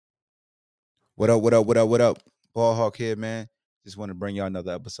What up, what up, what up, what up? Ball Hawk here, man. Just want to bring y'all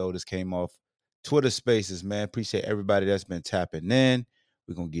another episode. This came off Twitter Spaces, man. Appreciate everybody that's been tapping in.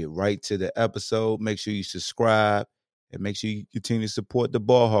 We're going to get right to the episode. Make sure you subscribe and make sure you continue to support the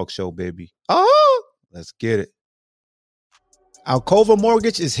Ball Hawk Show, baby. Oh, let's get it. Alcova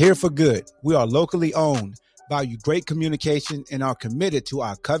Mortgage is here for good. We are locally owned, value great communication, and are committed to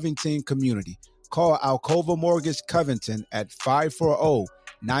our Covington community. Call Alcova Mortgage Covington at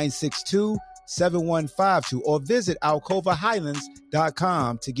 540-962-7152 or visit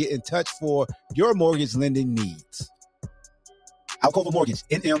alcovahighlands.com to get in touch for your mortgage lending needs. Alcova Mortgage,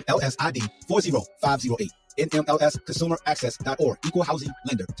 NMLS-ID 40508. NMLSconsumeraccess.org. Equal housing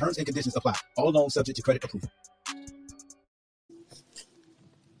lender. Terms and conditions apply. All loans subject to credit approval.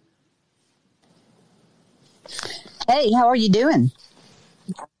 Hey, how are you doing?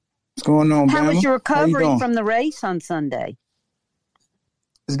 What's going on, How Bama? was your How you recovery doing? from the race on Sunday?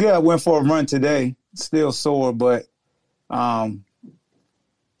 It's good. I went for a run today. Still sore, but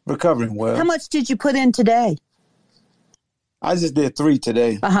recovering well. How much did you put in today? I just did 3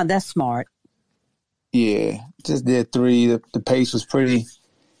 today. That's smart. Yeah, just did 3. The pace was pretty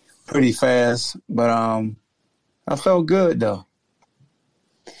fast, but I felt good though.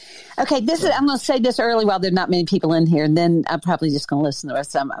 Okay, I'm going to say this early while there are not many people in here, and then I'm probably just going to listen to the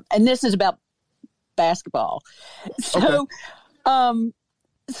rest of them. And this is about basketball. So,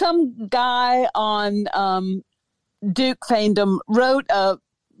 some guy on Duke Fandom wrote a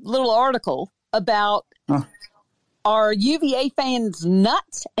little article about are UVA fans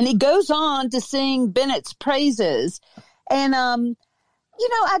nuts? And he goes on to sing Bennett's praises. And, it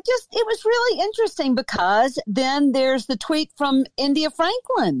was really interesting because then there's the tweet from India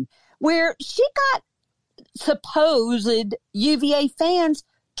Franklin where she got supposed UVA fans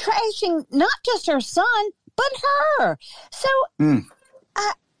trashing not just her son, but her. So,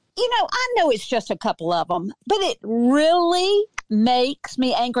 I know it's just a couple of them, but it really makes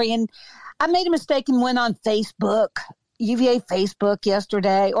me angry. And I made a mistake and went on Facebook, UVA Facebook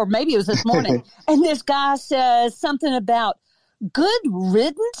yesterday, or maybe it was this morning. And this guy says something about good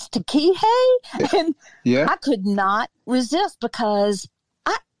riddance to Kihei. And I could not resist because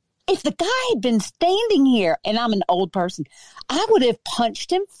if the guy had been standing here, and I'm an old person, I would have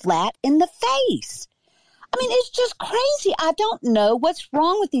punched him flat in the face. I mean, it's just crazy. I don't know what's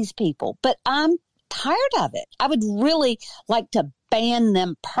wrong with these people, but I'm tired of it. I would really like to ban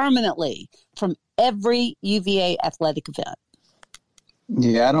them permanently from every UVA athletic event.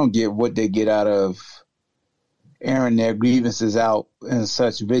 Yeah, I don't get what they get out of airing their grievances out in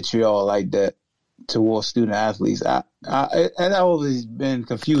such vitriol like that towards student athletes. It's always been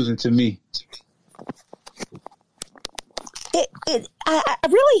confusing to me. I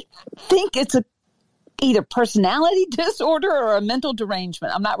really think it's either personality disorder or a mental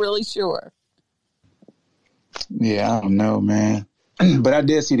derangement. I'm not really sure. Yeah, I don't know, man. But I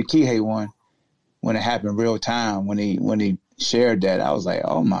did see the Kihei one when it happened real time. When he shared that, I was like,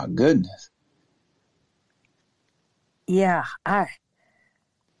 oh my goodness. Yeah,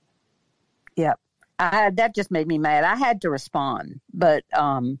 that just made me mad. I had to respond, but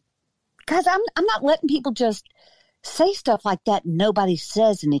because I'm not letting people just say stuff like that and nobody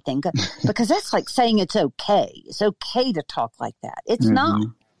says anything, because that's like saying it's okay. It's okay to talk like that. It's not.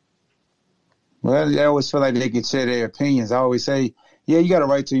 Well, I always feel like they can share their opinions. I always say, yeah, you got a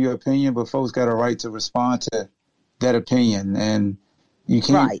right to your opinion, but folks got a right to respond to that opinion. And you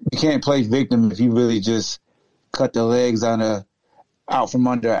can't play victim if you really just cut the legs out from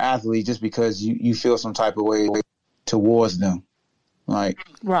under an athlete just because you feel some type of way towards them. Like,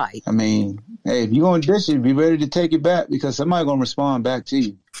 right. I mean, hey, if you're going to dish it, be ready to take it back because somebody's going to respond back to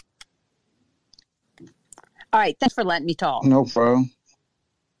you. All right. Thanks for letting me talk. No problem.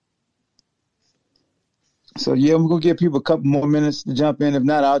 So, yeah, I'm going to give people a couple more minutes to jump in. If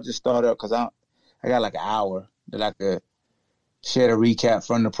not, I'll just start up because I got like an hour that I could share a recap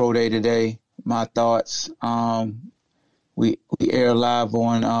from the pro day today. My thoughts. We air live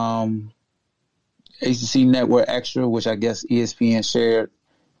on ACC Network Extra, which I guess ESPN shared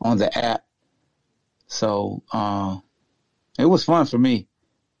on the app. So it was fun for me.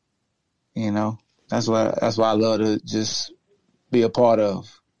 You know, that's why I love to just be a part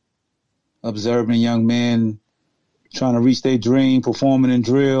of. Observing young men trying to reach their dream, performing in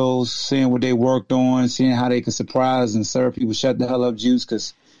drills, seeing what they worked on, seeing how they can surprise and serve people shut the hell up juice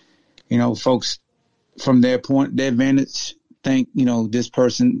because, folks from their vantage think, this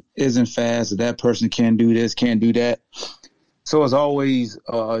person isn't fast or that person can't do this, can't do that. So it's always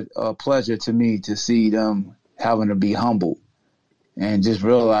a pleasure to me to see them having to be humble and just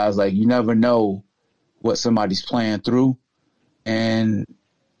realize, like, you never know what somebody's playing through. And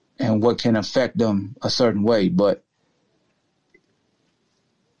and what can affect them a certain way. But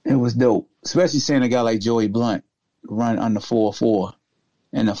it was dope, especially seeing a guy like Joey Blunt run under 4.4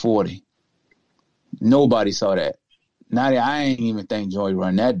 in the 40. Nobody saw that. I ain't even think Joey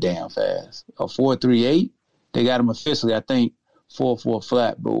run that damn fast. A 4.38, they got him officially, I think, 4.4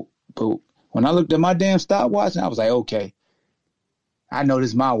 flat. But when I looked at my damn stopwatch, I was like, okay, I know this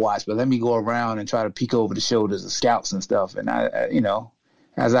is my watch, but let me go around and try to peek over the shoulders of scouts and stuff. And I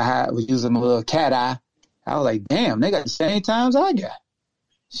as I was using my little cat eye, I was like, damn, they got the same times I got.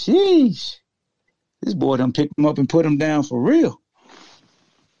 Sheesh. This boy done picked him up and put him down for real.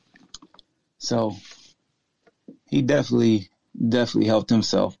 So he definitely helped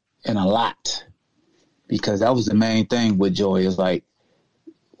himself in a lot, because that was the main thing with Joey, is like,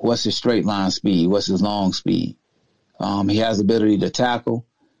 what's his straight line speed? What's his long speed? He has the ability to tackle.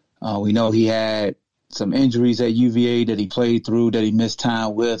 We know he had some injuries at UVA that he played through, that he missed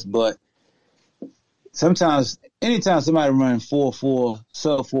time with, but sometimes, anytime somebody running 4.4,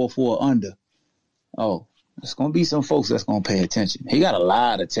 sub 4.4 under, there's going to be some folks that's going to pay attention. He got a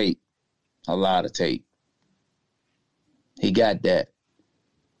lot of tape. He got that.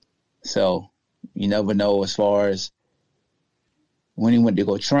 So you never know as far as when he went to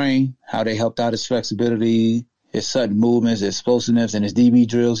go train, how they helped out his flexibility, his sudden movements, his explosiveness, and his DB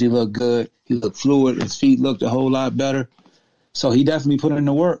drills. He looked good. He looked fluid. His feet looked a whole lot better. So he definitely put in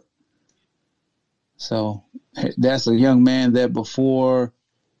the work. So that's a young man that before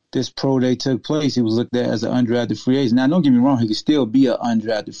this pro day took place, he was looked at as an undrafted free agent. Now, don't get me wrong, he could still be an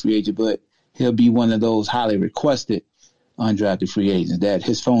undrafted free agent, but he'll be one of those highly requested undrafted free agents that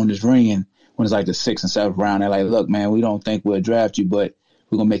his phone is ringing when it's like the 6th and 7th round. They're like, look, man, we don't think we'll draft you, but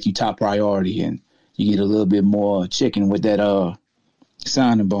we're going to make you top priority, and you get a little bit more chicken with that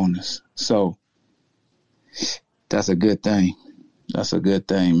signing bonus. So that's a good thing. That's a good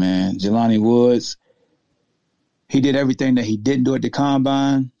thing, man. Jelani Woods, he did everything that he didn't do at the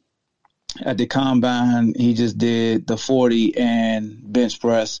combine. At the combine, he just did the 40 and bench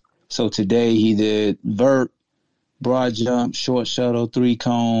press. So today he did vert, broad jump, short shuttle, 3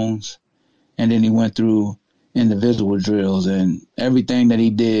 cones, and then he went through individual drills, and everything that he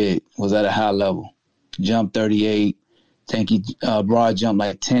did was at a high level. Jump 38, I think he broad jump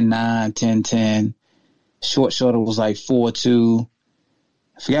like 10.9, 10.10. Short shuttle was like 4.2.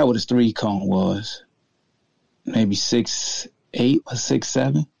 I forgot what his 3 cone was. Maybe 6.8 or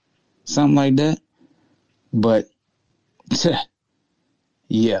 6.7, something like that. But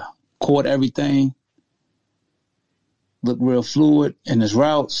yeah, caught everything. Looked real fluid in his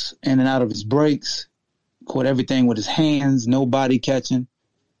routes, in and out of his breaks. Caught everything with his hands, no body catching.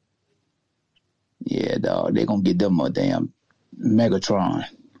 Yeah, dog, they gonna get them a damn Megatron.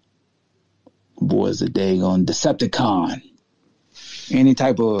 Boys, a daggone Decepticon. Any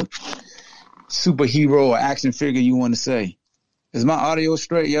type of superhero or action figure you want to say. Is my audio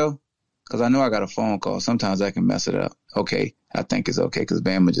straight, yo? Because I know I got a phone call. Sometimes I can mess it up. Okay, I think it's okay because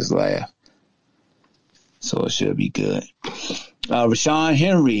Bama just laughed. So it should be good. Rashawn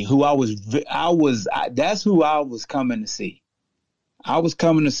Henry, who that's who I was coming to see. I was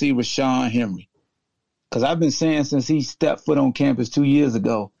coming to see Rashawn Henry. Because I've been saying since he stepped foot on campus 2 years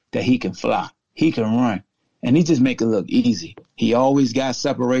ago that he can fly. He can run. And he just make it look easy. He always got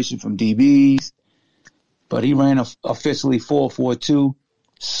separation from DBs. But he ran officially 4.42,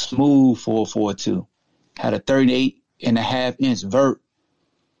 smooth 4.42. Had a 38.5-inch vert.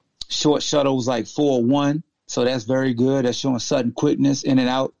 Short shuttle was like 4.1. So that's very good. That's showing sudden quickness in and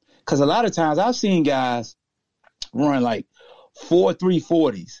out. Because a lot of times I've seen guys run like 4.3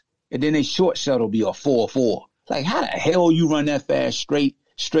 40s. And then they short shuttle be a 4.4. Like, how the hell you run that fast straight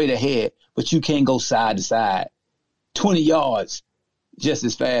ahead, but you can't go side to side 20 yards just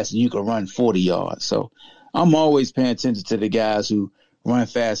as fast as you can run 40 yards. So I'm always paying attention to the guys who run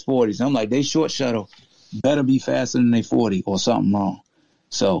fast 40s. I'm like, they short shuttle better be faster than they 40 or something wrong.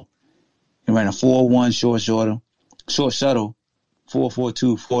 So he ran a 4.1 short shuttle,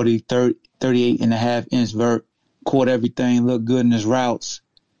 4.42, 40, 38.5-inch vert, caught everything, looked good in his routes.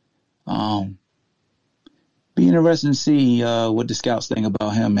 Be interesting to see what the scouts think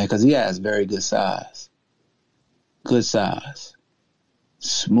about him, man, because he has very good size. Good size.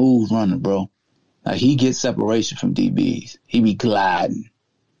 Smooth runner, bro. Like, he gets separation from DBs. He be gliding.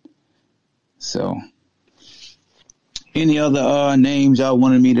 So, any other names y'all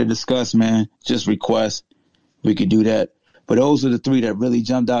wanted me to discuss, man, just request. We could do that. But those are the 3 that really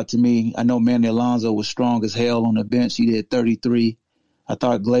jumped out to me. I know Manny Alonso was strong as hell on the bench. He did 33. I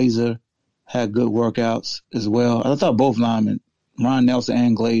thought Glazer had good workouts as well. I thought both linemen, Ron Nelson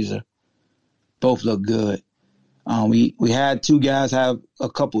and Glazer, both looked good. We had two guys have a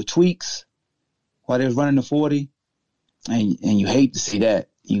couple tweaks while they was running the 40, and you hate to see that.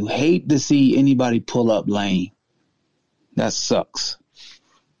 You hate to see anybody pull up lane. That sucks.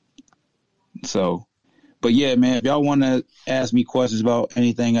 So, but yeah, man, if y'all want to ask me questions about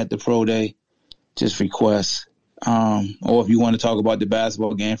anything at the pro day, just request. Or if you want to talk about the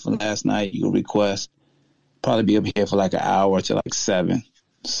basketball game from last night, you can request. Probably be up here for like an hour to like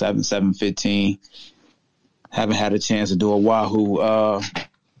 7:15. Haven't had a chance to do a Wahoo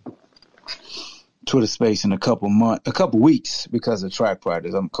Twitter space in a couple weeks because of track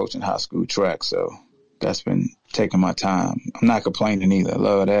practice. I'm coaching high school track, so that's been taking my time. I'm not complaining either. I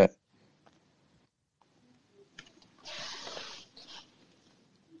love that.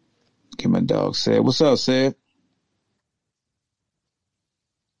 Get my dog Seb. What's up, Seb?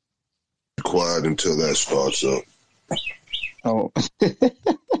 Quiet until that starts up. Oh,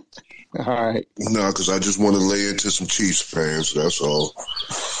 all right. No, because I just want to lay into some Chiefs fans. That's all.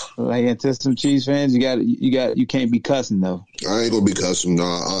 Lay into some Chiefs fans. You can't be cussing though. I ain't gonna be cussing.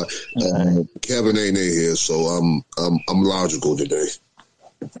 Nah, Kevin ain't in here, so I'm logical today.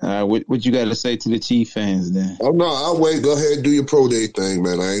 What you got to say to the Chiefs fans then? Oh no, I'll wait. Go ahead and do your pro day thing,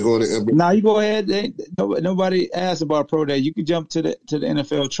 man. I ain't going to. No, you go ahead. Nobody asked about pro day. You can jump to the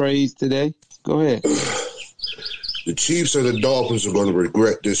NFL trades today. Go ahead. The Chiefs and the Dolphins are going to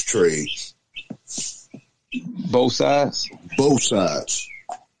regret this trade. Both sides? Both sides.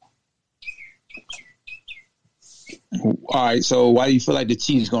 All right, so why do you feel like the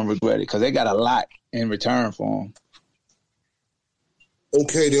Chiefs going to regret it? Because they got a lot in return for them.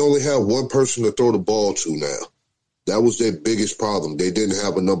 Okay, they only have one person to throw the ball to now. That was their biggest problem. They didn't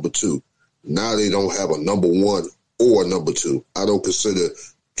have a number two. Now they don't have a number one or a number two. I don't consider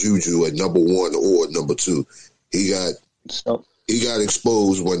Juju a number one or a number two. He got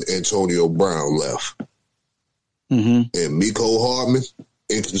exposed when Antonio Brown left. Mm-hmm. And Mecole Hardman,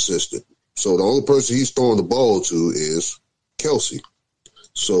 inconsistent. So the only person he's throwing the ball to is Kelsey.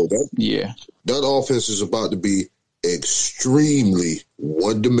 So that offense is about to be extremely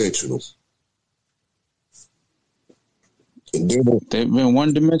one-dimensional. And they've been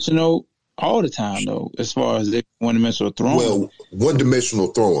one-dimensional all the time, though, as far as they one-dimensional throwing. Well, one-dimensional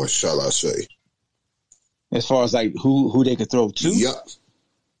throwing, shall I say. As far as, like, who they could throw to? Yep.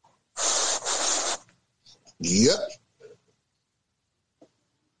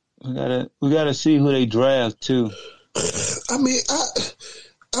 We gotta see who they draft, too. I mean,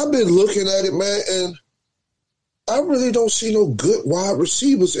 I've been looking at it, man, and I really don't see no good wide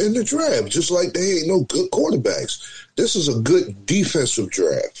receivers in the draft, just like they ain't no good quarterbacks. This is a good defensive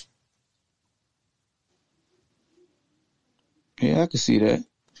draft. Yeah, I can see that.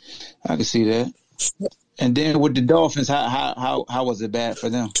 And then with the Dolphins, how was it bad for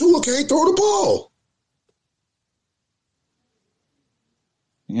them? Tua can't throw the ball.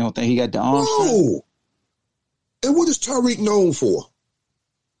 You don't think he got the arm? No. And what is Tyreek known for?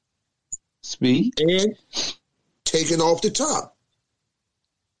 Speed. And taking off the top.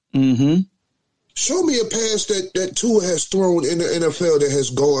 Mm-hmm. Show me a pass that Tua has thrown in the NFL that has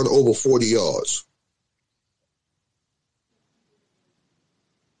gone over 40 yards.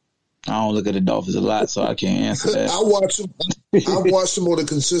 I don't look at the Dolphins a lot, so I can't answer that. I watch them on a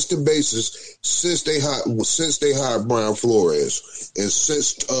consistent basis since they hired Brian Flores and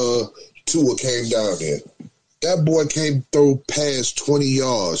since Tua came down there. That boy can't throw past 20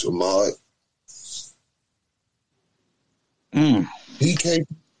 yards, Ahmad. He can't.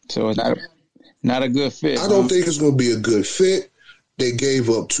 So it's not a good fit. I don't think it's going to be a good fit. They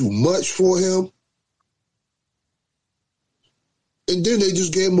gave up too much for him. And then they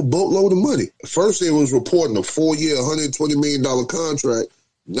just gave him a boatload of money. First, they was reporting a 4-year, $120 million contract.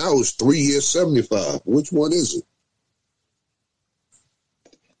 Now it's 3 years, $75. Which one is it?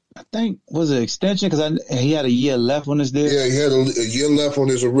 I think, was it extension? Because he had a year left on his deal. Yeah, he had a year left on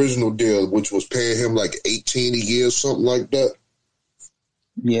his original deal, which was paying him like $18 a year, something like that.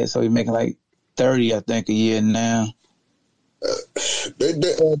 Yeah, so he's making like $30, I think, a year now.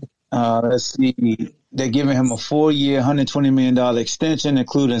 Let's see. They're giving him a 4-year, $120 million extension,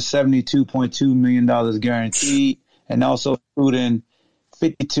 including $72.2 million guaranteed, and also including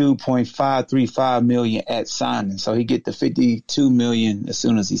 $52.535 million at signing. So he get the $52 million as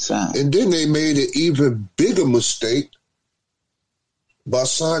soon as he signs. And then they made an even bigger mistake by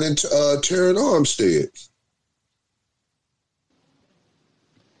signing Terron Armstead.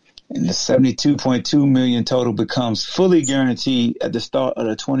 And the $72.2 million total becomes fully guaranteed at the start of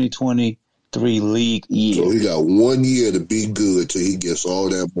the 2023 league year. So he got 1 year to be good till he gets all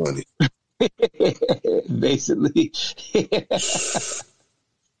that money. Basically.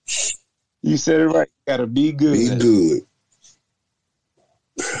 You said it right. You gotta be good. Be good.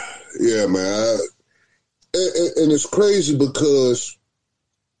 Yeah, man. And it's crazy because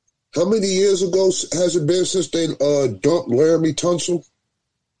how many years ago has it been since they dumped Laramie Tunsil?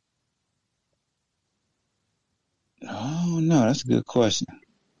 Oh, no, that's a good question.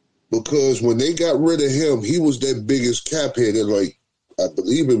 Because when they got rid of him, he was their biggest cap hit at like, I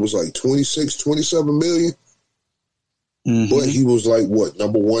believe it was like 26, 27 million. Mm-hmm. But he was like, what,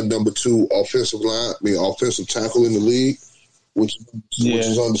 number one, number two offensive tackle in the league, which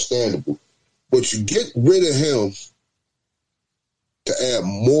is understandable. But you get rid of him to add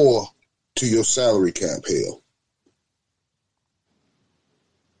more to your salary cap, hell.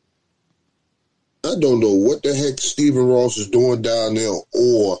 I don't know what the heck Stephen Ross is doing down there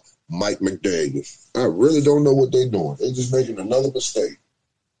or Mike McDaniel. I really don't know what they're doing. They're just making another mistake.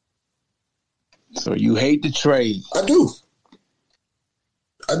 So you hate the trade? I do.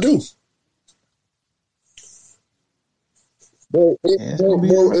 Well,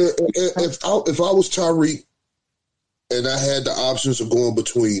 if I was Tyreek and I had the options of going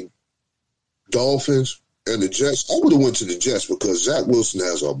between Dolphins and the Jets, I would have went to the Jets because Zach Wilson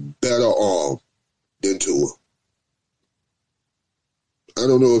has a better arm than Tua. I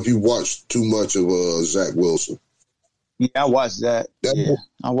don't know if you watched too much of Zach Wilson. Yeah, I watched that. That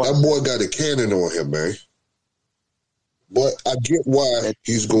boy got a cannon on him, man. But I get why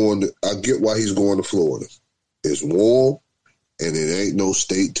he's going to Florida. It's warm and it ain't no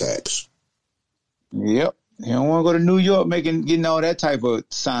state tax. Yep. You don't want to go to New York getting all that type of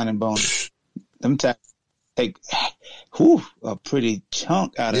signing bonus. Them tax take a pretty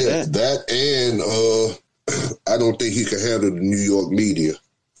chunk out of that. That and I don't think he can handle the New York media.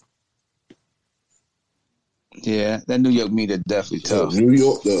 Yeah, that New York media definitely tough. New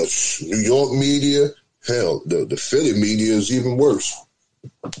York media, hell, the Philly media is even worse.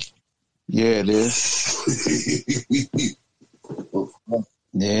 Yeah, it is.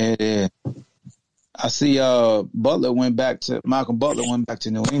 Yeah, it is. I see Malcolm Butler went back to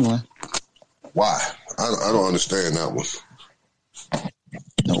New England. Why? I don't understand that one.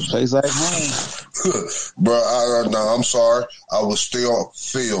 No place like home. Bro, I'm sorry. I would still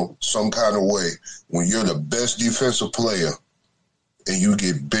feel some kind of way when you're the best defensive player and you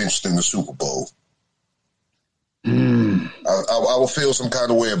get benched in the Super Bowl. I would feel some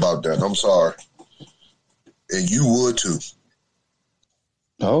kind of way about that. I'm sorry. And you would too.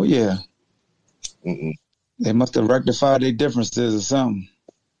 Oh, yeah. Mm-mm. They must have rectified their differences or something.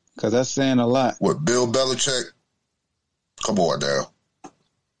 Because that's saying a lot. What, Bill Belichick? Come on now.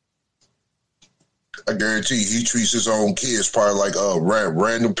 I guarantee he treats his own kids probably like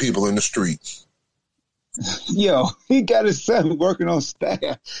random people in the street. Yo, he got his son working on staff.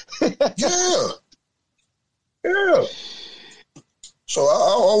 Yeah. So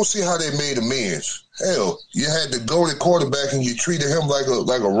I don't see how they made amends. Hell, you had the go-to quarterback and you treated him like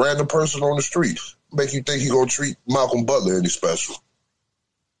a random person on the street. Make you think he gonna treat Malcolm Butler any special?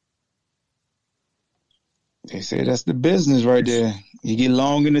 They say that's the business right there. You get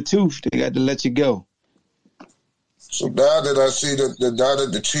long in the tooth, they got to let you go. So now that I see that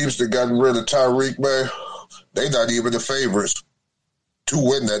the Chiefs that gotten rid of Tyreek, man, they not even the favorites to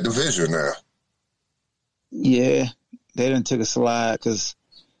win that division now. Yeah, they done took a slide because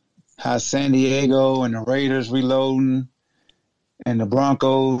how San Diego and the Raiders reloading and the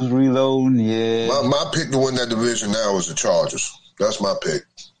Broncos reloading, yeah. My pick to win that division now is the Chargers. That's my pick.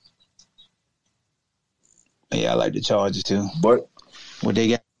 Yeah, I like the Chargers too. But what they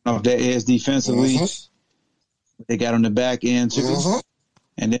got off that ass defensively, they got on the back end too,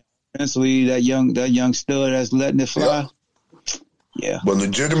 and then offensively that young stud that's letting it fly. Yeah. But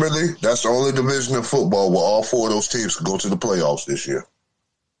legitimately, that's the only division in football where all four of those teams can go to the playoffs this year.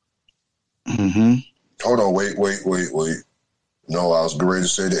 Mm-hmm. Hold on, wait. No, I was ready to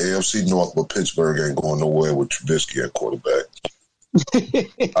say the AFC North, but Pittsburgh ain't going nowhere with Trubisky at quarterback.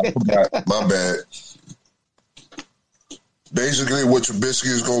 I forgot. My bad. Basically, what Trubisky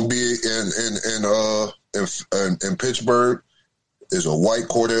is going to be in Pittsburgh is a white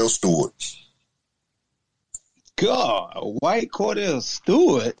Cordell Stewart. God, a white Cordell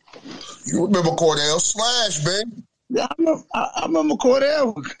Stewart. You remember Cordell Slash, man? Yeah, I remember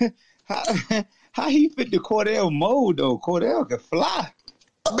Cordell. How he fit the Cordell mold, though? Cordell can fly.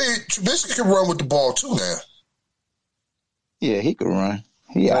 I mean, Trubisky can run with the ball, too, now. Yeah, he can run.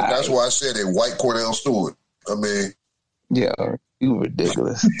 That's why I said a white Cordell Stewart. I mean... Yeah, you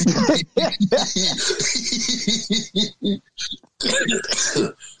ridiculous.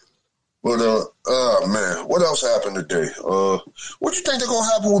 But man, what else happened today? What you think they're gonna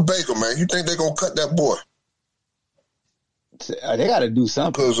happen with Baker, man? You think they're gonna cut that boy? They got to do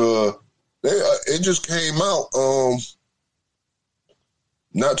something. Because It just came out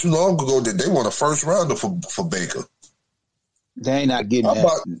not too long ago that they want a first rounder for Baker. They ain't not getting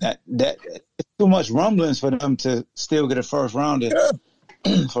that. It's too much rumblings for them to still get a first rounder.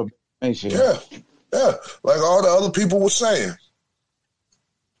 Yeah. For Mayfield. Yeah. Like all the other people were saying.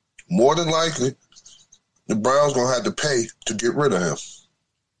 More than likely, the Browns gonna have to pay to get rid of him.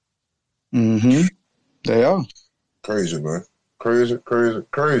 Mm-hmm. They are. Crazy, man. Crazy.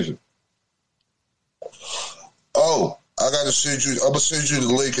 Oh, I'm gonna send you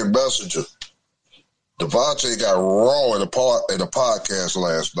the link in Messenger. Devontae got raw in a podcast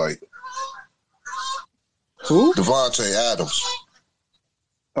last night. Who? Devontae Adams.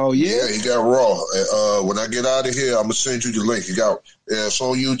 Oh yeah? Yeah, he got raw. When I get out of here, I'm gonna send you the link. It's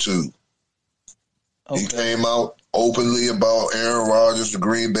on YouTube. Okay. He came out openly about Aaron Rodgers, the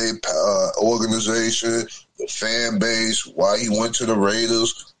Green Bay organization, the fan base, why he went to the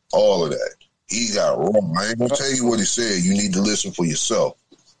Raiders, all of that. He got raw. I ain't gonna tell you what he said. You need to listen for yourself.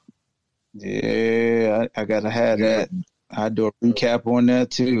 Yeah, I gotta have that. I do a recap on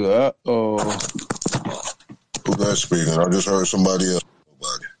that too. Uh-oh. Who's that speaking? I just heard somebody else.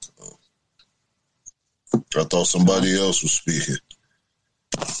 I thought somebody else was speaking.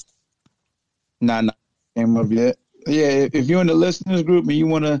 Nah, came up yet. Yeah, if you're in the listeners group and you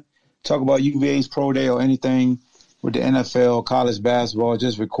want to talk about UVA's Pro Day or anything with the NFL, college basketball,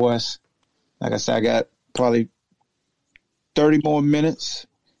 just request. Like I said, I got probably 30 more minutes,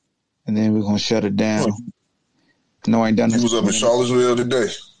 and then we're going to shut it down. No, I ain't done this. You was up in Charlottesville today?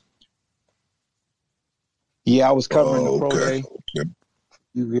 Yeah, I was covering the Pro Day. Okay.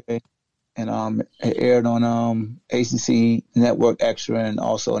 UVA. And it aired on ACC Network Extra and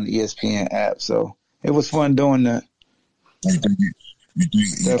also on the ESPN app. So it was fun doing that. You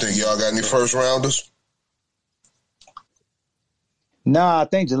think y'all got any first rounders? Nah, I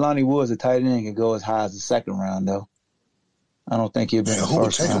think Jelani Woods, a tight end, can go as high as the second round, though. I don't think he'll be in the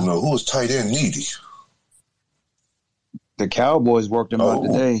first round. Who was tight end needy? The Cowboys worked him out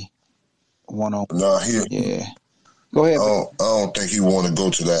today. Yeah. Go ahead. I don't think he want to go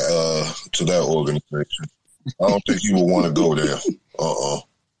to that organization. I don't think he would want to go there.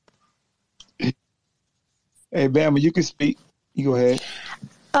 Hey, Bama, you can speak. You go ahead.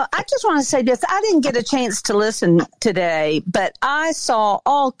 I just want to say this. I didn't get a chance to listen today, but I saw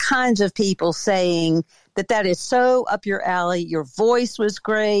all kinds of people saying that is so up your alley. Your voice was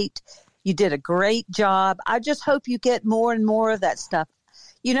great. You did a great job. I just hope you get more and more of that stuff.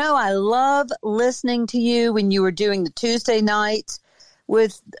 You know, I love listening to you when you were doing the Tuesday nights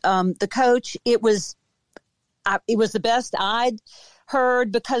with the coach. It was the best I'd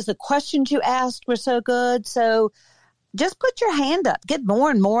heard because the questions you asked were so good. So just put your hand up. Get more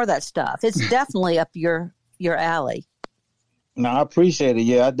and more of that stuff. It's definitely up your alley. No, I appreciate it.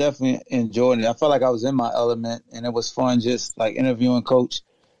 Yeah, I definitely enjoyed it. I felt like I was in my element, and it was fun just like interviewing Coach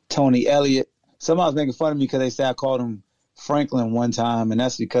Tony Elliott. Somebody was making fun of me because they said I called him Franklin one time, and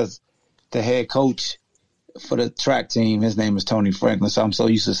that's because the head coach for the track team, his name is Tony Franklin. So I'm so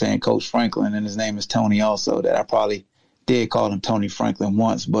used to saying Coach Franklin, and his name is Tony also, that I probably did call him Tony Franklin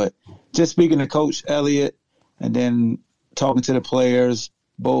once. But just speaking to Coach Elliott and then talking to the players,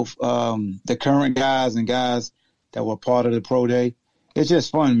 both the current guys and guys that were part of the Pro Day, it's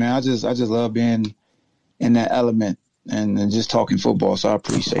just fun, man. I just love being in that element and just talking football. So I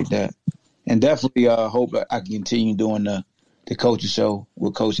appreciate that. And definitely hope I can continue doing the coaching show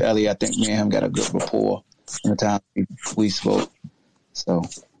with Coach Elliott. I think me and him got a good rapport in the time we spoke. So,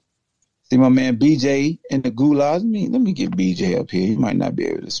 see my man BJ in the gulag. Let me get BJ up here. He might not be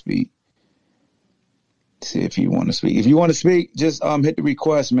able to speak. See if you want to speak. If you want to speak, just hit the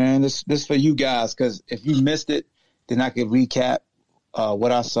request, man. This for you guys, because if you missed it, then I could recap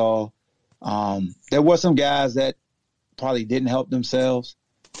what I saw. There were some guys that probably didn't help themselves,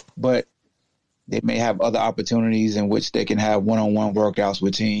 but they may have other opportunities in which they can have one-on-one workouts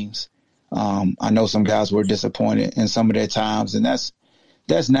with teams. I know some guys were disappointed in some of their times, and that's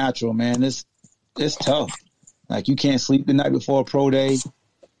natural, man. It's tough. Like, you can't sleep the night before a pro day.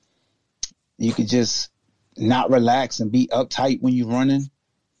 You could just not relax and be uptight when you're running,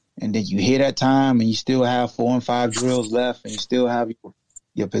 and then you hit that time and you still have 4 and 5 drills left, and you still have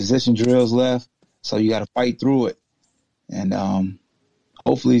your position drills left, so you got to fight through it. And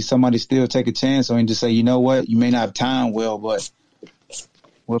hopefully somebody still take a chance on you and just say, you know what, you may not have time well, but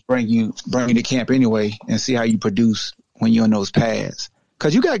we'll bring you to camp anyway and see how you produce when you're on those pads.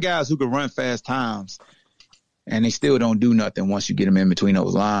 Because you got guys who can run fast times, and they still don't do nothing once you get them in between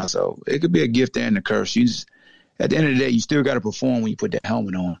those lines. So it could be a gift and a curse. You just, at the end of the day, you still got to perform when you put that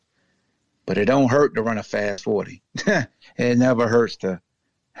helmet on. But it don't hurt to run a fast 40. It never hurts to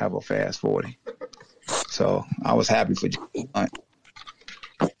have a fast 40. So I was happy for Hunt.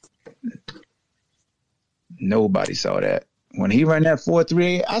 Nobody saw that. When he ran that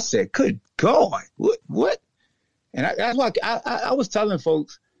 4.38, I said, good God, what? And that's why I was telling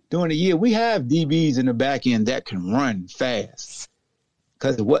folks during the year, we have DBs in the back end that can run fast.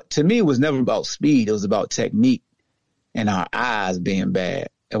 Because to me, it was never about speed. It was about technique and our eyes being bad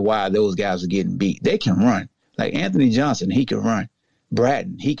and why those guys were getting beat. They can run. Like Anthony Johnson, he can run.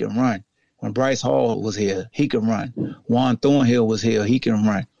 Bratton, he can run. When Bryce Hall was here, he can run. Juan Thornhill was here, he can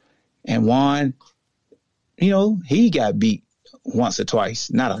run. And Juan, he got beat once or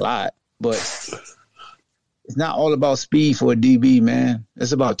twice. Not a lot, but it's not all about speed for a DB, man.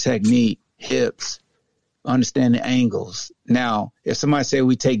 It's about technique, hips, understanding angles. Now, if somebody say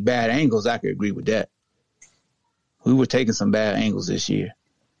we take bad angles, I could agree with that. We were taking some bad angles this year.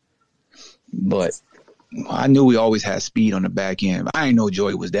 But I knew we always had speed on the back end. I didn't know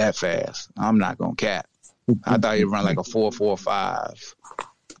Joey was that fast. I'm not going to cap. I thought he'd run like a 4.45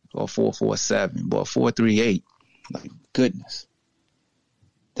 or 4.47, but 4.38. Like, goodness.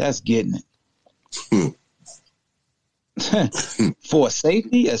 That's getting it. For a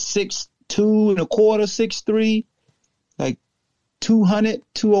safety, a 6'2 and a quarter, 6'3, like 200,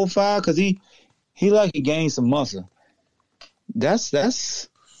 205, because he like he gained some muscle. That's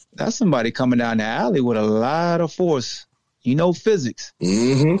somebody coming down the alley with a lot of force. Physics.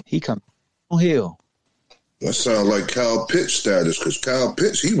 Mm-hmm. He come on hill. That sounds like Kyle Pitts status, because Kyle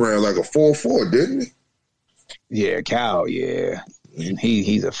Pitts, he ran like a 4.4, didn't he? Yeah, Kyle, yeah.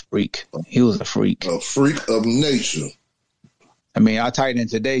 He's a freak. He was a freak. A freak of nature. I mean, our tight end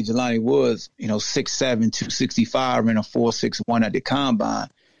today, Jelani Woods, 6'7", 265, ran a 4.61 at the combine.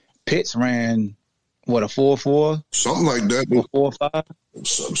 Pitts ran, a 4.4? Something like that. 4.5?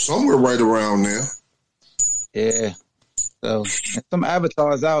 Somewhere right around there. Yeah. So, some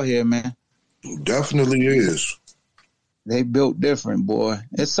avatars out here, man. Definitely is. They built different, boy.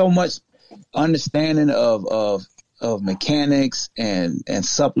 There's so much understanding of mechanics and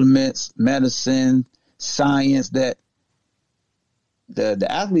supplements, medicine, science that the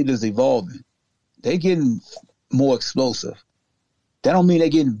athlete is evolving. They're getting more explosive. That don't mean they're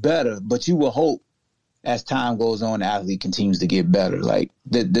getting better, but you will hope as time goes on, the athlete continues to get better. Like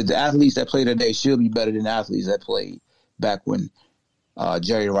the athletes that play today should be better than the athletes that played back when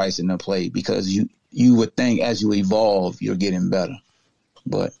Jerry Rice and them played, because you would think as you evolve, you're getting better.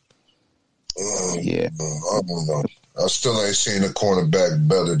 But yeah, I don't know. I still ain't seen a cornerback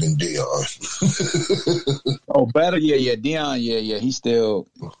better than Deion. Oh, better? Yeah, Deion, yeah. He still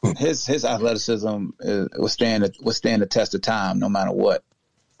his athleticism will stand the test of time, no matter what.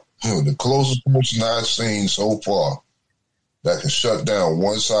 The closest person I've seen so far that can shut down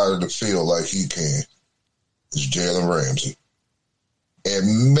one side of the field like he can is Jalen Ramsey,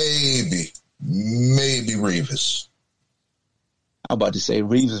 and maybe Revis. I'm about to say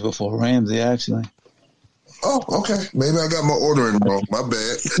Revis before Ramsey, actually. Oh, okay. Maybe I got my ordering wrong. My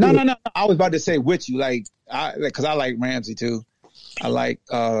bad. No. I was about to say with you, because I like Ramsey too. I like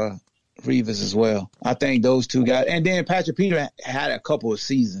Revis as well. I think those two guys, and then Patrick Peter had a couple of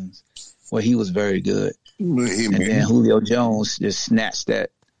seasons where he was very good, and then Julio Jones just snatched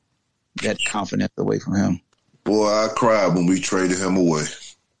that confidence away from him. Boy, I cried when we traded him away.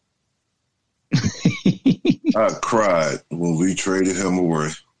 I cried when we traded him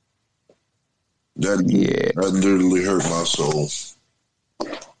away. That literally hurt my soul.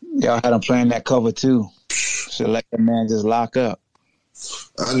 Y'all had him playing that cover too. Should let that man just lock up.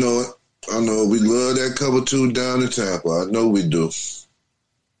 I know it. We love that cover 2 down in Tampa. I know we do.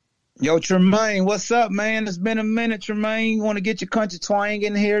 Yo, Tremaine, what's up, man? It's been a minute, Tremaine. You want to get your country twang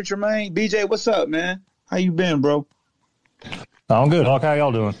in here, Tremaine? BJ, what's up, man? How you been, bro? I'm good, Hawk. How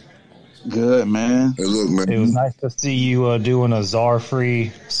y'all doing? Good, man. Hey, look, man. It was nice to see you doing a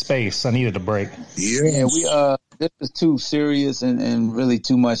czar-free space. I needed a break. Yeah, this is too serious and really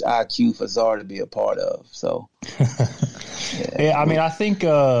too much IQ for Czar to be a part of. So, yeah, I mean, I think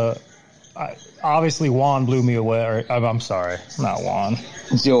obviously Juan blew me away. I'm sorry, not Juan.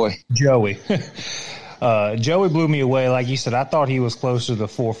 Joey. Joey blew me away. Like you said, I thought he was closer to the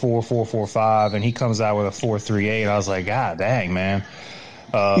 4.4, 4.45, and he comes out with a 4.38. I was like, God dang, man.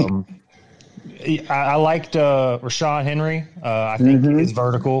 I liked Rashawn Henry. I think his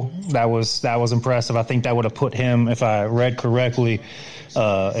vertical, that was impressive. I think that would have put him, if I read correctly,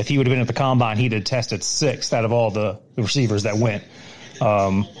 if he would have been at the combine, he'd have tested 6th out of all the receivers that went.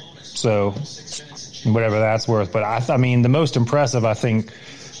 So whatever that's worth. But I mean, the most impressive, I think,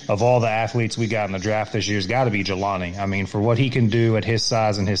 of all the athletes we got in the draft this year has got to be Jelani. I mean, for what he can do at his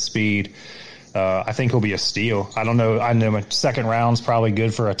size and his speed, I think he'll be a steal. I don't know. I know my second round's probably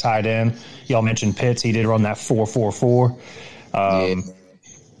good for a tight end. Y'all mentioned Pitts. He did run that 4.44.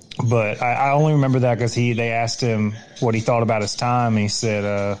 But I only remember that because they asked him what he thought about his time, and he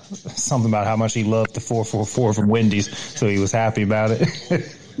said something about how much he loved the 4.44 from Wendy's, so he was happy about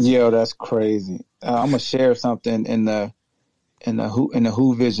it. Yo, that's crazy. I'm gonna share something in the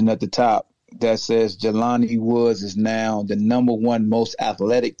Who Vision at the top that says Jelani Woods is now the #1 most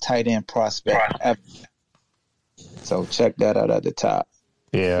athletic tight end prospect ever. So check that out at the top.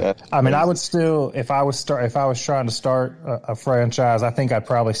 Yeah, I mean, I would still, if I was trying to start a franchise, I think I'd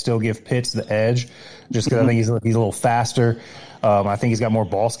probably still give Pitts the edge, just because I think he's a little faster. I think he's got more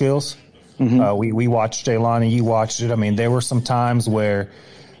ball skills. We watched Jelani, you watched it. I mean, there were some times where,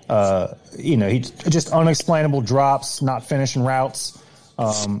 he just unexplainable drops, not finishing routes,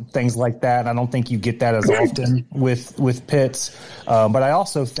 things like that. I don't think you get that as often with Pitts, but I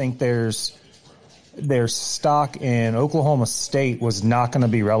also think their stock in Oklahoma State was not going to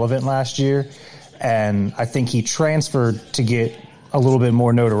be relevant last year, and I think he transferred to get a little bit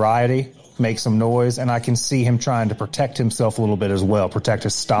more notoriety, make some noise, and I can see him trying to protect himself a little bit as well, protect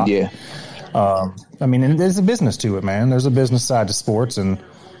his stock. Yeah. I mean, and there's a business to it, man. There's a business side to sports, and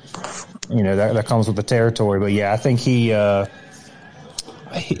that comes with the territory. But yeah, I think he's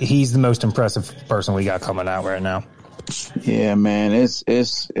the most impressive person we got coming out right now. Yeah, man, it's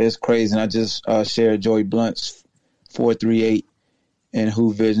crazy. And I just shared Joey Blunt's 4.38 in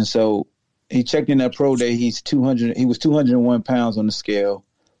Who Vision. So he checked in that pro day. He was 201 pounds on the scale,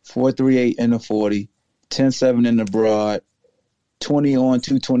 4.38 in the 40, 10.7 in the broad, 20 on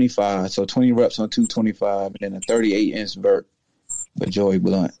 225. So 20 reps on 225, and then a 38-inch vert for Joey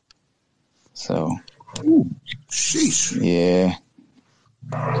Blunt. So, sheesh. Yeah.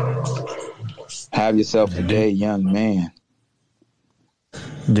 Have yourself a day, young man.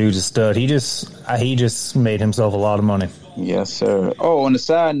 Dude's a stud. He just made himself a lot of money. Yes, sir. Oh, on the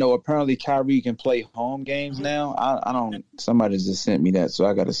side note, apparently Kyrie can play home games now. I don't. Somebody just sent me that, so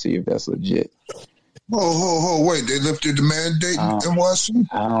I got to see if that's legit. Wait, they lifted the mandate in Washington?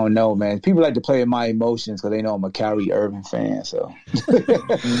 I don't know, man. People like to play with my emotions because they know I'm a Kyrie Irving fan. So.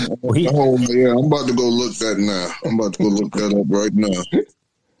 Yeah, I'm about to go look that now. I'm about to go look that up right now.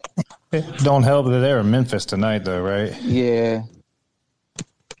 Don't help that they're in Memphis tonight, though, right? Yeah.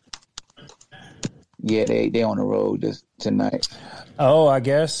 Yeah, they on the road tonight. Oh, I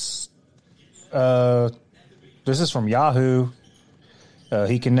guess this is from Yahoo.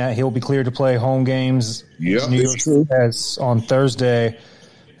 He'll be cleared to play home games. Yeah, New York has on Thursday.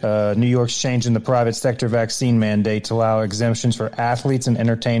 New York's changing the private sector vaccine mandate to allow exemptions for athletes and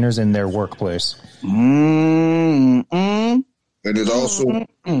entertainers in their workplace. And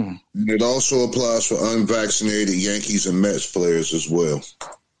it also applies for unvaccinated Yankees and Mets players as well.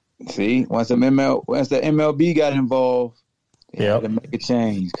 See, once the MLB got involved, they had to make a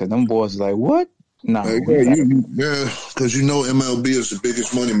change because them boys are like, what? No. Because MLB is the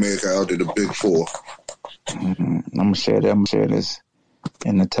biggest moneymaker out of the Big Four. I'm gonna share this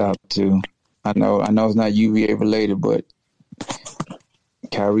in the top two. I know it's not UVA related, but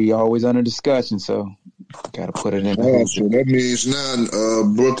Kyrie always under discussion, so gotta put it in. So that means now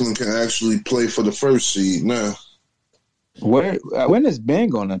Brooklyn can actually play for the first seed now. When is Ben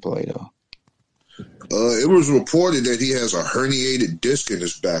gonna play though? It was reported that he has a herniated disc in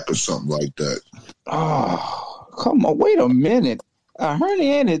his back or something like that. Oh, come on! Wait a minute. A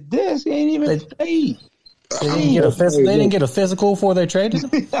herniated disc ain't even played. They didn't get a physical before they traded him?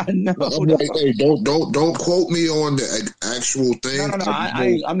 I know. I'm like, hey, don't quote me on the actual thing. No.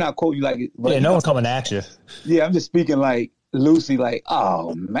 I'm not quoting you like it. Yeah, no one's coming at you. Yeah, I'm just speaking like loosely, like,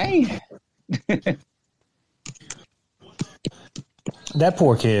 oh man. That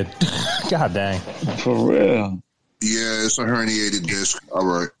poor kid. God dang. For real. Yeah, it's a herniated disc. All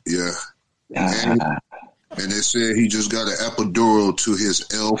right. Yeah. And they said he just got an epidural to his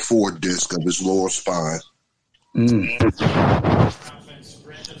L4 disc of his lower spine.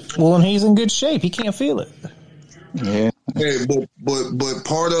 Well, and he's in good shape. He can't feel it. Yeah. Hey, but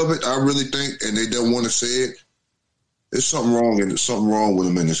part of it, I really think, and they don't want to say it, there's something wrong, and there's something wrong with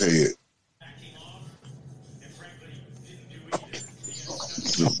him in his head.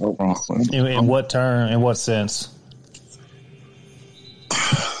 In what term? In what sense?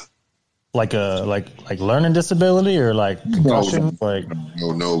 Like learning disability or like concussion?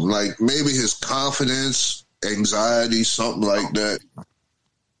 No. Like maybe his confidence, anxiety, something like that.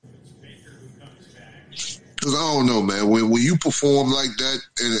 Because I don't know, man. When you perform like that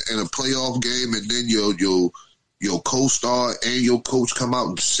in a playoff game, and then your co-star and your coach come out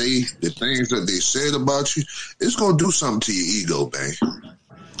and say the things that they said about you, it's gonna do something to your ego, man.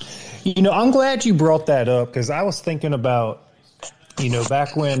 I'm glad you brought that up because I was thinking about,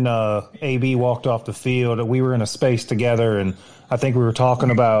 back when AB walked off the field, we were in a space together, and I think we were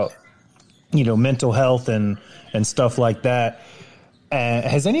talking about, mental health and stuff like that.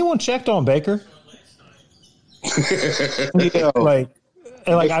 Has anyone checked on Baker?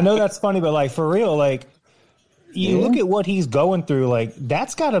 Like I know that's funny, but like for real, like you look at what he's going through, like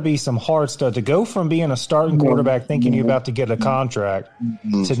that's got to be some hard stuff to go from being a starting quarterback thinking you're about to get a contract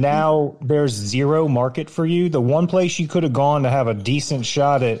to now there's zero market for you. The one place you could have gone to have a decent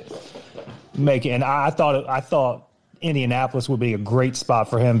shot at making, and I thought Indianapolis would be a great spot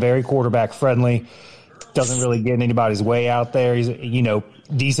for him. Very quarterback friendly. Doesn't really get in anybody's way out there. He's,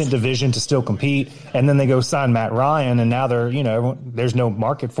 decent division to still compete. And then they go sign Matt Ryan, and now there's no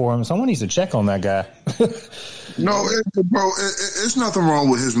market for him. Someone needs to check on that guy. No, bro, it's nothing wrong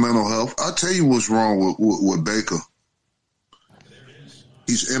with his mental health. I'll tell you what's wrong with Baker.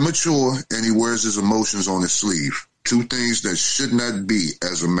 He's immature, and he wears his emotions on his sleeve. Two things that should not be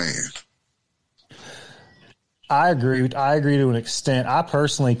as a man. I agree to an extent. I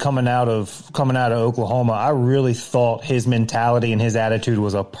personally, coming out of Oklahoma, I really thought his mentality and his attitude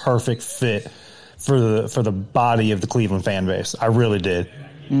was a perfect fit for the body of the Cleveland fan base. I really did.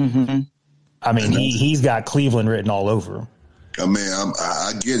 Mm-hmm. I mean, he's got Cleveland written all over him. I mean,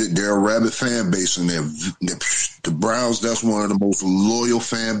 I get it. They're a rabid fan base, and the Browns, that's one of the most loyal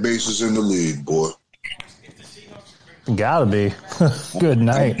fan bases in the league, boy. Gotta be. Good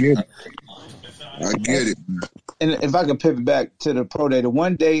night. I get it. And if I can pivot back to the pro day,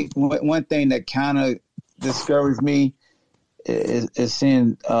 one thing that kind of discouraged me is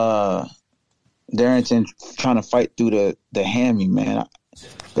seeing Darrington trying to fight through the hammy, man.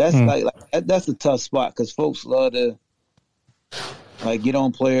 That's that's a tough spot because folks love to get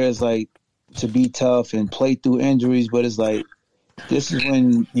on players to be tough and play through injuries, but it's like this is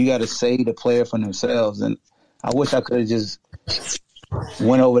when you got to save the player from themselves. And I wish I could have just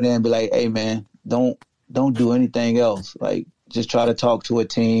went over there and be like, "Hey, man, don't do anything else. Just try to talk to a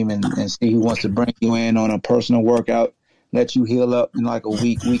team and see who wants to bring you in on a personal workout, let you heal up in a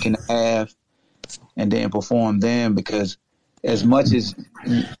week and a half, and then perform then." Because as much as,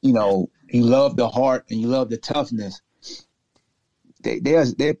 you love the heart and you love the toughness,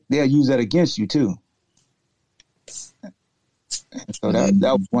 they'll use that against you too. And so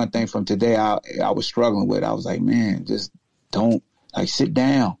that was one thing from today I was struggling with. I was like, man, just don't, sit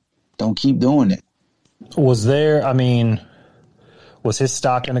down. Don't keep doing it. Was his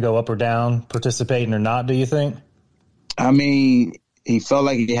stock going to go up or down participating or not, do you think? I mean, he felt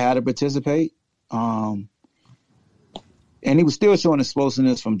like he had to participate. And he was still showing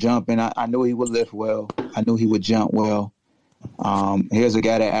explosiveness from jumping. I knew he would lift well. I knew he would jump well. Here's a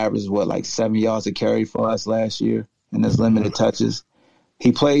guy that averaged, 7 yards a carry for us last year in his limited touches.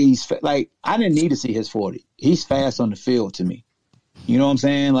 He plays, I didn't need to see his 40. He's fast on the field to me. You know what I'm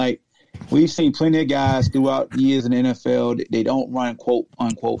saying? We've seen plenty of guys throughout the years in the NFL. They don't run, quote,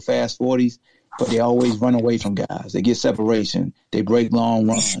 unquote, fast 40s, but they always run away from guys. They get separation. They break long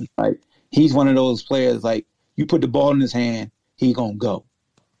runs. He's one of those players, you put the ball in his hand, he going to go.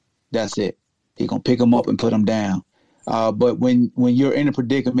 That's it. He going to pick him up and put him down. But when you're in a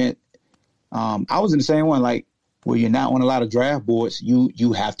predicament, I was in the same one, where you're not on a lot of draft boards,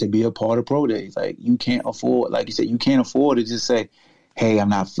 you have to be a part of pro days. You can't afford, like you said, you can't afford to just say, hey, I'm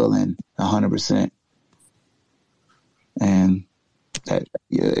not feeling 100%. And that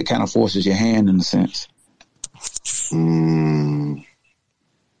it kind of forces your hand in a sense.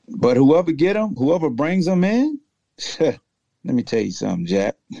 But whoever brings them in, let me tell you something,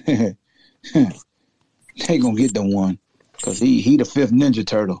 Jack. They gonna get them one because he the fifth Ninja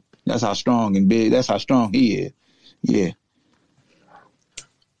Turtle. That's how strong and big. That's how strong he is. Yeah,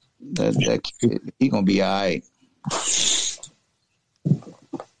 that kid, he gonna be all right.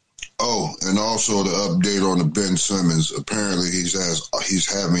 Oh, and also the update on the Ben Simmons. Apparently,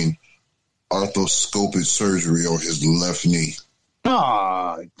 he's having arthroscopic surgery on his left knee.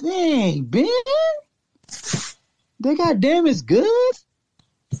 Oh, dang, Ben! They goddamn is good.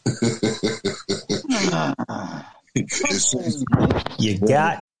 You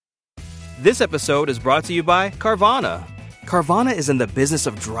got. This episode is brought to you by Carvana. Carvana is in the business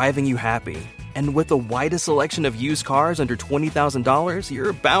of driving you happy. And with the widest selection of used cars under $20,000,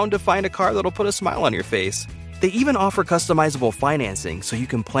 you're bound to find a car that'll put a smile on your face. They even offer customizable financing so you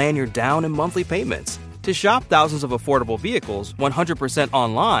can plan your down and monthly payments. To shop thousands of affordable vehicles 100%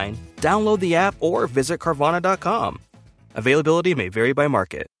 online, download the app or visit Carvana.com. Availability may vary by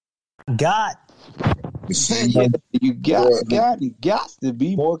market. You got to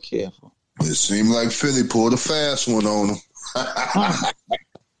be more careful. It seemed like Philly pulled a fast one on him.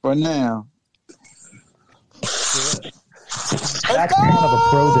 For now. That's kind of a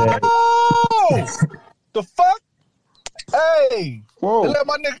pro day. The fuck? Hey. Whoa. They let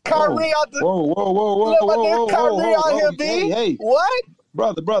my nigga Kyrie out the. Whoa. Let my nigga Kyrie out here, B. Hey. What?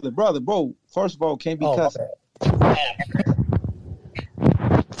 Brother, bro. First of all, can't be cussing.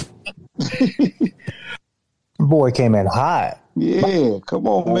 Boy came in hot. Yeah, come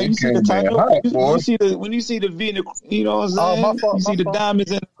on, man. You see the title? When you see the V, you know what I'm saying? My fault, you see the fault.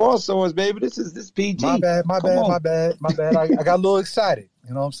 diamonds and the crossovers, baby. This PG. My bad. I got a little excited.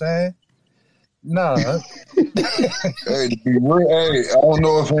 You know what I'm saying? Nah. Hey, to be real, I don't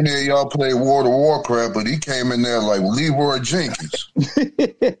know if any of y'all play World of Warcraft, but he came in there like Leroy Jenkins.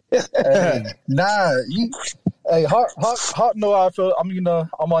 Hey, nah. Hey, Hawk know how I feel. I'm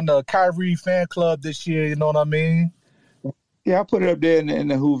on the Kyrie fan club this year. You know what I mean? Yeah, I put it up there in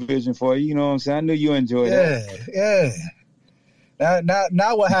the Who Vision for you. You know what I'm saying? I knew you enjoyed that. Yeah.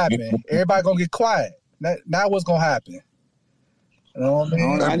 Now what happened? Everybody gonna get quiet. Now what's gonna happen? You know what I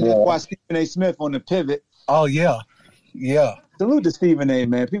mean? I just watched Stephen A. Smith on the pivot. Oh yeah. Salute to Stephen A.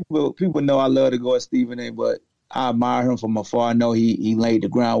 Man. People know I love to go at Stephen A. But I admire him from afar. I know he laid the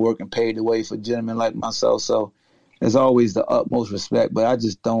groundwork and paved the way for gentlemen like myself. So there's always the utmost respect. But I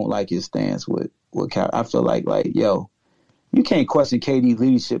just don't like his stance with Kyrie. I feel like yo, you can't question KD's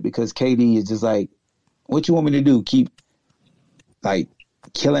leadership because KD is just like, what you want me to do? Keep like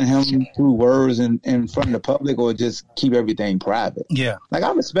killing him through words in front of the public, or just keep everything private? Yeah. Like,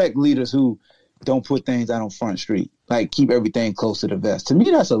 I respect leaders who don't put things out on Front Street. Like, keep everything close to the vest. To me,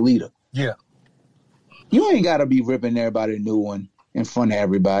 that's a leader. Yeah. You ain't got to be ripping everybody a new one in front of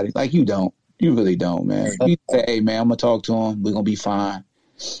everybody. Like, you don't. You really don't, man. You say, hey, man, I'm going to talk to him. We're going to be fine.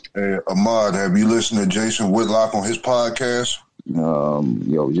 Hey, Ahmad, have you listened to Jason Whitlock on his podcast? Well,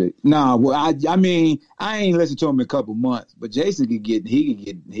 I mean, I ain't listened to him in a couple months, but Jason could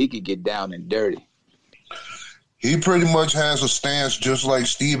get down and dirty. He pretty much has a stance just like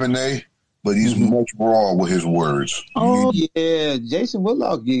Stephen A., but he's much raw with his words. Oh yeah, Jason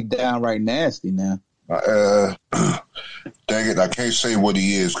Whitlock get down right nasty now. Dang it, I can't say what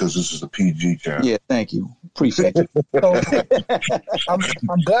he is because this is a PG channel. Yeah, thank you, appreciate it. So,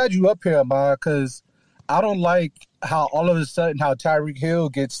 I'm glad you up here, Ma, because I don't like how all of a sudden how Tyreek Hill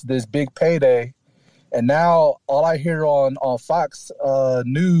gets this big payday, and now all I hear on Fox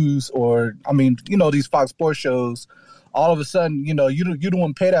News, or I mean, these Fox Sports shows, all of a sudden, you don't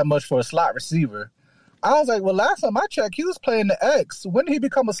want to pay that much for a slot receiver. I was like, well, last time I checked, he was playing the X. When did he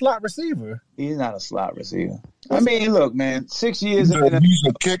become a slot receiver? He's not a slot receiver. I mean, look, man, 6 years he's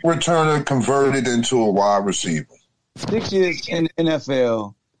a kick returner converted into a wide receiver. 6 years in the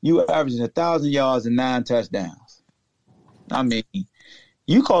NFL, you averaging 1,000 yards and 9 touchdowns. I mean,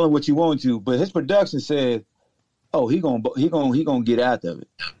 you call it what you want to, but his production said, "Oh, he gonna get after it."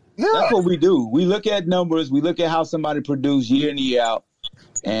 Yeah. That's what we do. We look at numbers. We look at how somebody produced year in, year out,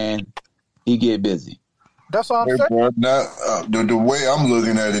 and he get busy. That's all I'm saying. Now, the way I'm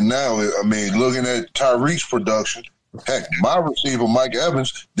looking at it now, I mean, looking at Tyreek's production, heck, my receiver, Mike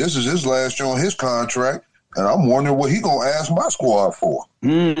Evans, this is his last year on his contract, and I'm wondering what he going to ask my squad for.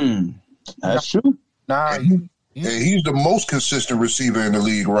 That's true. Nah, and he's the most consistent receiver in the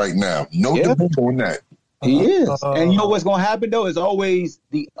league right now. No debate on that. He is. And you know what's going to happen, though? It's always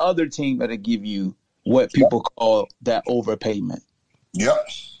the other team that'll give you what people call that overpayment. Yep.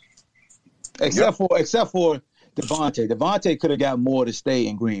 Except for Devontae. Devontae could have got more to stay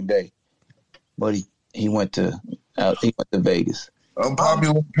in Green Bay, but he went to Vegas.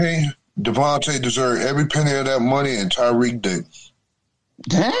 Unpopular opinion. Devontae deserved every penny of that money, and Tyreek didn't.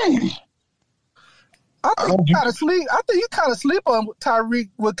 Dang. I think you kind of sleep on Tyreek.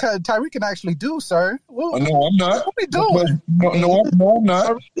 What Tyreek can actually do, sir? No, I'm not. What we doing? No, I'm not.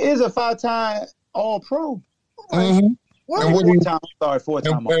 Tyreek is a 5-time All-Pro. Mm-hmm. And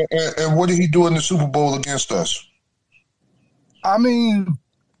four-time. And what did he do in the Super Bowl against us? I mean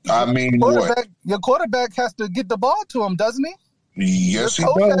what? Your quarterback has to get the ball to him, doesn't he? Yes, he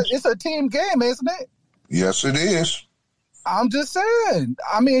does. It's a team game, isn't it? Yes, it is. I'm just saying.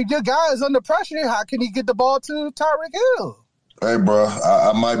 I mean, your guy is under pressure. How can he get the ball to Tyreek Hill? Hey, bro,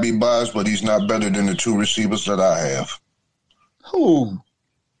 I might be biased, but he's not better than the two receivers that I have. Who?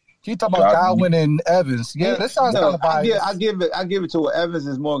 You talking about Godwin and Evans? Yeah, that sounds kind of biased. I give it to Evans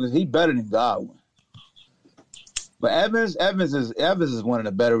is more because he's better than Godwin. But Evans is one of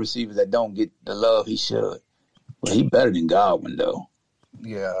the better receivers that don't get the love he should. But he's better than Godwin though.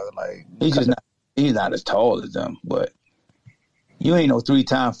 Yeah, like he's not as tall as them, but You ain't no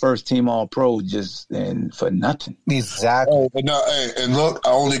 3-time first team All Pro just for nothing. Exactly. Oh, and look, I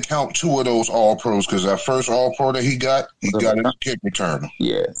only count 2 of those All Pros because that first All Pro that he got it a kick returner.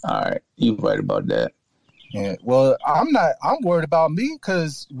 Yeah, all right. You right about that. Yeah. Well, I'm worried about me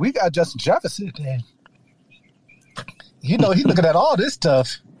because we got Justin Jefferson. And, he's looking at all this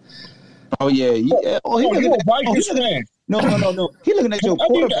stuff. Oh, yeah. He's looking at No. He's looking at your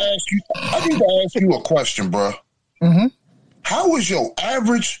quarterback. I need to ask you a question, bro. Mm-hmm. How is your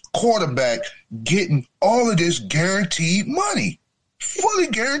average quarterback getting all of this guaranteed money? Fully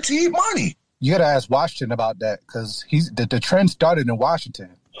guaranteed money. You got to ask Washington about that because the trend started in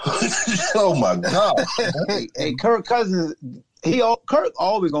Washington. Oh, my God. Hey, Kirk Cousins, Kirk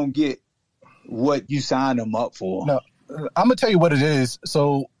always going to get what you signed him up for. No, I'm going to tell you what it is.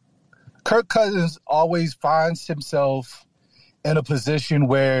 So Kirk Cousins always finds himself in a position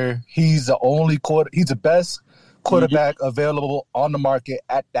where he's the best quarterback available on the market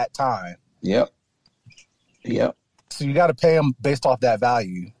at that time. Yep. So you got to pay him based off that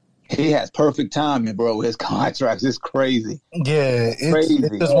value. He has perfect timing, bro. His contracts is crazy. Yeah,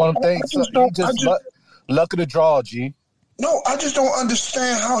 it's just one of the things. He just luck of the draw, G. No, I just don't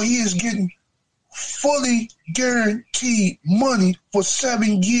understand how he is getting fully guaranteed money for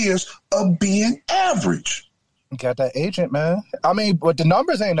 7 years of being average. Got that agent, man. I mean, but the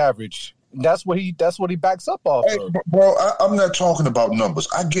numbers ain't average. That's what he backs up off of. Bro, I'm not talking about numbers.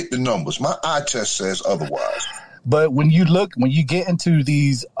 I get the numbers. My eye test says otherwise. But when you get into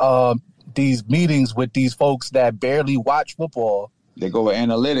these meetings with these folks that barely watch football, they go with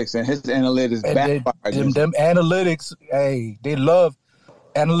analytics, and his analytics backfire. Them analytics, hey,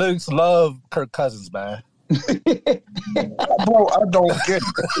 analytics love Kirk Cousins, man. Bro, I don't get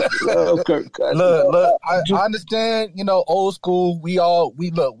it. Love Kirk Cousins. Look, I understand, old school. We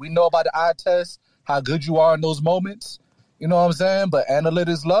know about the eye test, how good you are in those moments. You know what I'm saying? But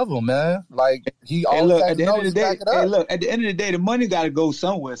analytics love him, man. Like he always at the end of the day, at the end of the day, the money got to go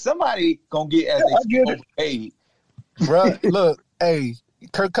somewhere. Somebody gonna get overpaid. Bro, look, hey,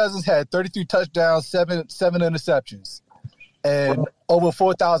 Kirk Cousins had 33 touchdowns, seven interceptions, and over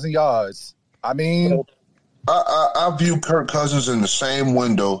 4,000 yards. I mean, I view Kirk Cousins in the same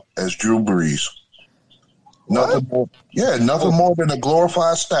window as Drew Brees. Nothing more than a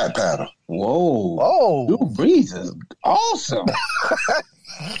glorified stat pattern. Whoa. Drew Brees is awesome.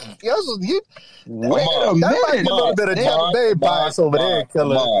 Wait a minute. That might be a little bit of Tampa Bay bias over there,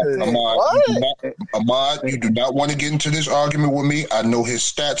 Killer. Ahmad, you do not want to get into this argument with me. I know his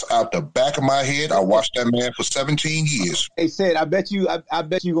stats out the back of my head. I watched that man for 17 years. Hey, Sid, I bet you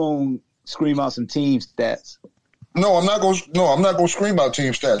gonna scream out some team stats. No, I'm not gonna scream out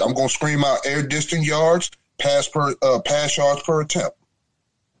team stats. I'm gonna scream out air distance yards, pass yards per attempt.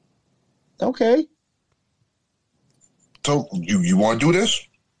 Okay. So you want to do this?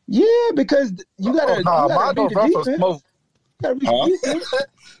 Yeah, because you gotta read the defense.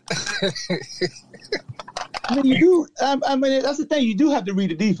 I mean, you do. I mean, that's the thing. You do have to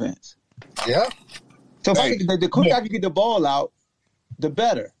read the defense. Yeah. So the quicker I can get the ball out, the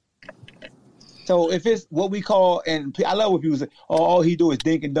better. So if it's what we call, and I love what people say, all he do is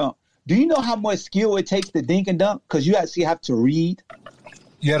dink and dunk. Do you know how much skill it takes to dink and dunk? Because you actually have to read.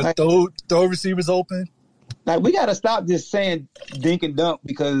 You got to throw receivers open. Like, we got to stop just saying dink and dunk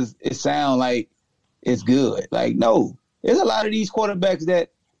because it sounds like it's good. Like, no. There's a lot of these quarterbacks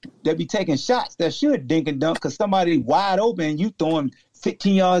that be taking shots that should dink and dunk because somebody wide open, you throw him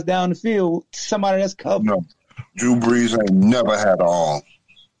 15 yards down the field, somebody that's covered. No. Drew Brees ain't never had an arm.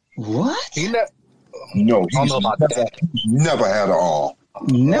 What? He's never had an arm.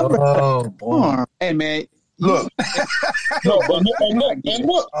 Never had an arm. Hey, man. Look, and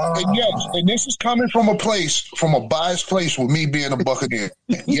this is coming from a biased place with me being a Buccaneer.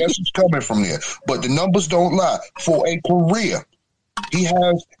 Yes, it's coming from there, but the numbers don't lie. For a career, he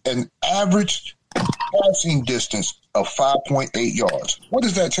has an average passing distance of 5.8 yards. What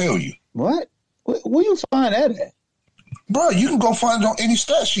does that tell you? What? Where you find that at? Bro, you can go find it on any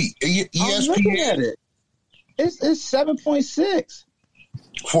stat sheet. I'm looking at it. It's 7.6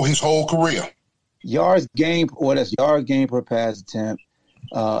 for his whole career. Yards gained, that's yards gained per pass attempt,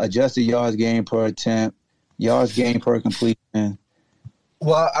 adjusted yards gained per attempt, yards gained per completion.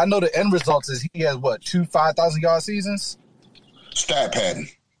 Well, I know the end result is he has, 2 5,000-yard seasons? Stat pattern.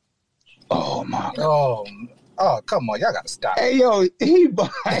 Oh, my God. Oh, come on. Y'all got to stop. Hey, yo, y'all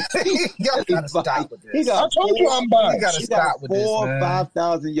got to stop with this. I told you I'm biased. You got to stop with this, 4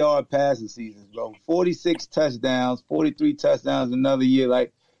 5,000-yard passing seasons, bro. 46 touchdowns, 43 touchdowns another year.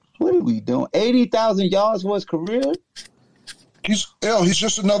 Like, what are we doing? 80,000 yards for his career? He's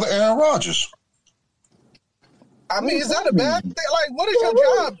just another Aaron Rodgers. I mean, is that a bad thing? Like, what is your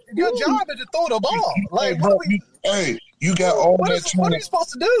job? Your job is to throw the ball. Like, you got all that talent. What are you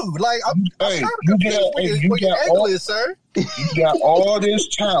supposed to do? Like, I'm kind of confused where your angle is, sir. You got all this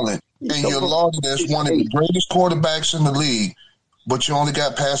talent, and you're lauded as one of the greatest quarterbacks in the league, but you only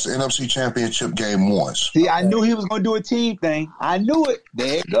got past the NFC Championship game once. See, I knew he was going to do a team thing. I knew it.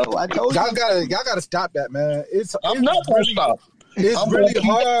 There you go. I told you. Y'all gotta stop that, man. I'm not going to stop. It's really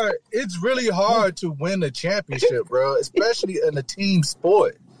hard. It's really hard to win a championship, bro, especially in a team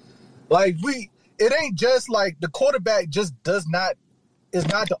sport. Like it ain't just like the quarterback just is not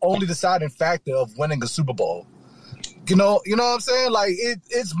the only deciding factor of winning a Super Bowl. You know what I'm saying? Like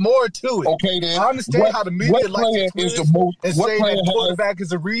it's more to it. Okay, then. I understand how the media likes to twist and say that quarterback is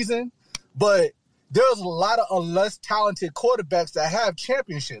the reason, but there's a lot of less talented quarterbacks that have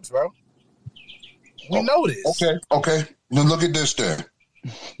championships, bro. We know this. Okay. Now look at this then.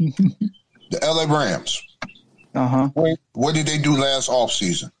 The LA Rams. What did they do last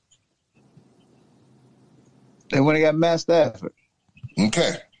offseason? They went and got Matt Stafford.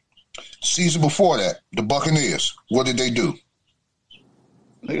 Okay. Season before that, the Buccaneers. What did they do?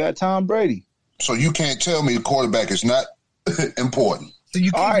 They got Tom Brady. So you can't tell me the quarterback is not important. So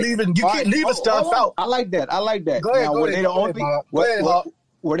you keep leaving stuff out. I like that. Go ahead. Were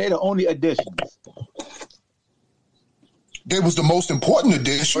they the only additions? They was the most important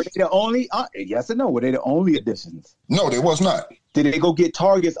addition. Were they the only? Yes or no? Were they the only additions? No, they was not. Did they go get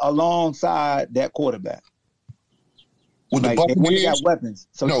targets alongside that quarterback? With like, the Buccaneers, they got weapons.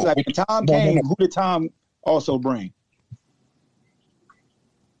 So when Tom came, who did Tom also bring?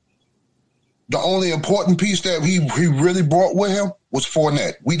 The only important piece that he really brought with him was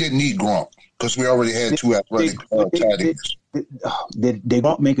Fournette. We didn't need Gronk because we already had two athletic tight ends. Did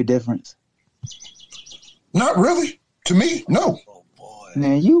Gronk make a difference? Not really. To me, no. Oh, boy.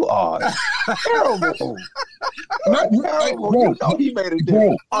 Man, you are terrible. Not terrible. You know he made a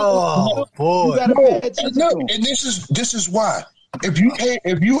difference. Oh, boy. And this is why. If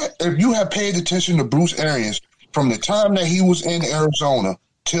you have paid attention to Bruce Arians from the time that he was in Arizona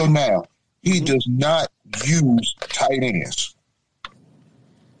till now, he does not use tight ends.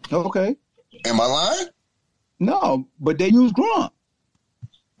 Okay. Am I lying? No, but they use Gronk.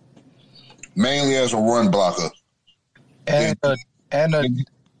 Mainly as a run blocker. And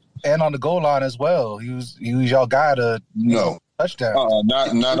on the goal line as well. He was y'all guy to touchdown. Not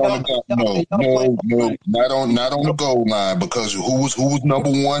on the goal line, because who was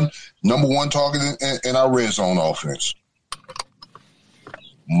number one target in our red zone offense?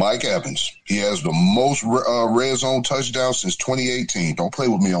 Mike Evans. He has the most red zone touchdowns since 2018. Don't play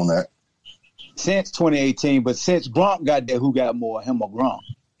with me on that. Since 2018, but since Gronk got there, who got more, him or Gronk?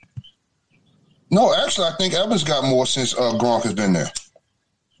 No, actually, I think Evans got more since Gronk has been there.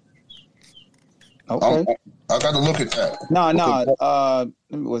 Okay. I got to look at that.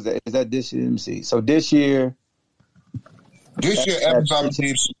 Is that this year? Let me see. So this year, Evans,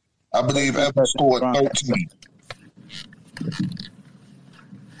 I believe Evans scored 13.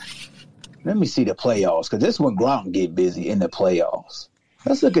 Let me see the playoffs, because this one Gronk get busy in the playoffs.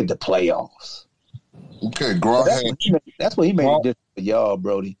 Let's look at the playoffs. Okay, Gronk. That's what he made it different for y'all,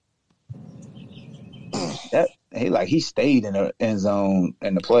 Brody. He stayed in the end zone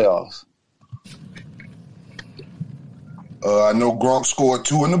in the playoffs. I know Gronk scored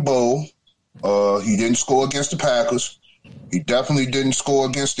 2 in the bowl. He didn't score against the Packers. He definitely didn't score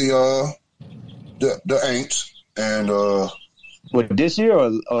against the Aints. And what, this year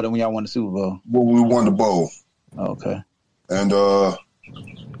or when y'all won the Super Bowl? When we won the bowl. Okay. And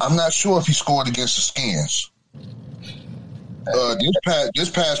I'm not sure if he scored against the Skins. This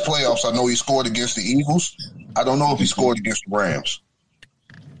past playoffs, I know he scored against the Eagles. I don't know if he scored against the Rams.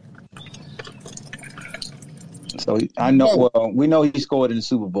 So I know. Well, we know he scored in the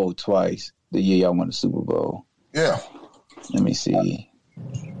Super Bowl twice. The year y'all won the Super Bowl. Yeah. Let me see.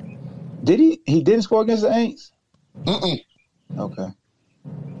 Did he? He didn't score against the Aints? Okay.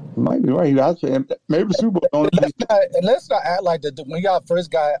 You might be right. Maybe the Super Bowl. Let's not act like that. When y'all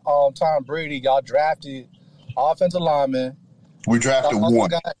first got Tom Brady, y'all drafted offensive linemen. We drafted one.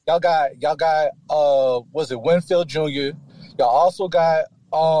 Y'all got was it Winfield Jr.? Y'all also got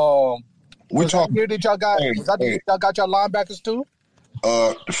we talking here that y'all got y'all got your linebackers too?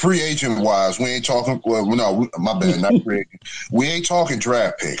 Free agent wise, we ain't talking. Well, no, my bad, not free agent. We ain't talking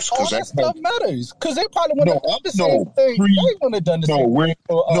draft picks because that stuff matters. Because they probably would have done the same thing. They wouldn't have done the same thing.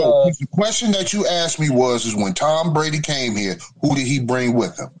 The question that you asked me is when Tom Brady came here, who did he bring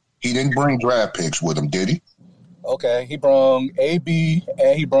with him? He didn't bring draft picks with him, did he? Okay, he brought AB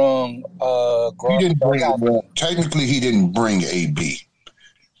and he brought He didn't bring. Well, technically, he didn't bring AB.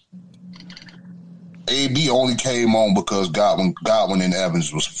 AB only came on because Godwin and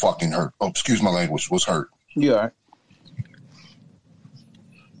Evans was fucking hurt. Oh, excuse my language, was hurt. You all right?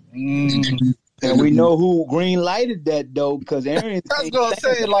 And we know who green lighted that though, because Aaron. I was gonna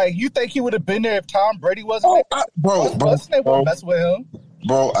say, like, you think he would have been there if Tom Brady wasn't there? Bro, They wouldn't mess with him.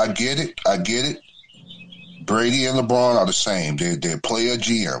 Bro, I get it. Brady and LeBron are the same. They're player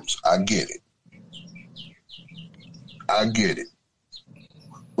GMs. I get it.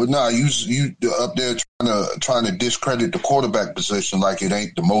 But nah, you up there trying to discredit the quarterback position like it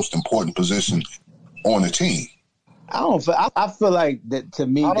ain't the most important position on the team. I feel like that to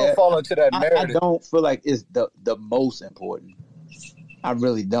me. I don't fall into that narrative. I don't feel like it's the most important. I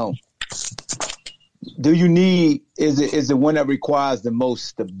really don't. Do you need? Is it one that requires the most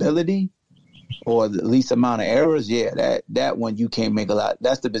stability or the least amount of errors? Yeah, that one you can't make a lot.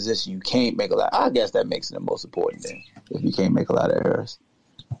 That's the position you can't make a lot. I guess that makes it the most important then, if you can't make a lot of errors.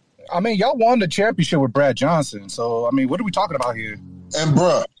 I mean, y'all won the championship with Brad Johnson, so I mean, what are we talking about here? And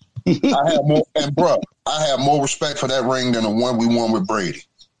bruh, I have more respect for that ring than the one we won with Brady.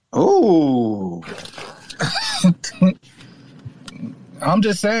 Ooh. I'm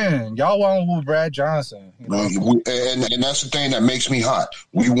just saying, y'all won with Brad Johnson. You know? And that's the thing that makes me hot.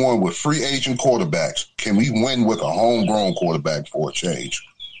 We won with free agent quarterbacks. Can we win with a homegrown quarterback for a change?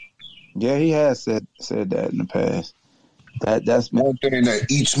 Yeah, he has said that in the past. That's one thing that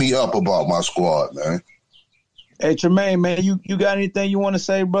eats me up about my squad, man. Hey, Tremaine, man, you got anything you want to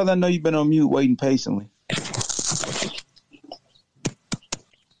say, brother? I know you've been on mute waiting patiently.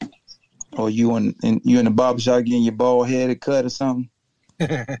 Or you in the barbershop getting your bald headed cut or something?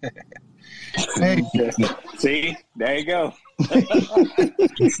 Hey, see, there you go.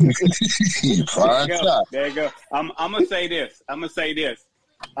 There you go. I'm gonna say this.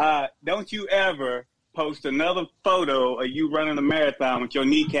 Don't you ever post another photo of you running a marathon with your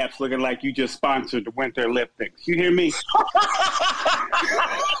kneecaps looking like you just sponsored the Winter Olympics. You hear me?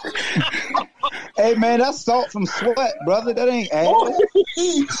 Hey, man, that's salt from sweat, brother. That ain't ass.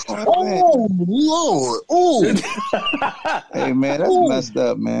 Oh, Lord. Oh. Hey, man, that's messed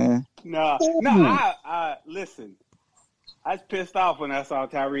up, man. No, listen. I was pissed off when I saw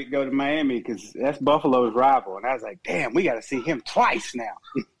Tyreek go to Miami because that's Buffalo's rival. And I was like, damn, we got to see him twice now.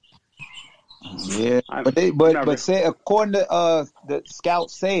 Yeah, but say according to the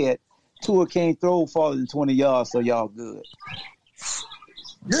scouts said, Tua can't throw farther than 20 yards, so y'all good.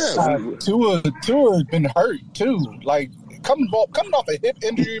 Yeah, Tua's been hurt too. Like coming off a hip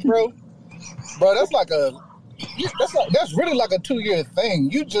injury, bro. That's that's really like a 2-year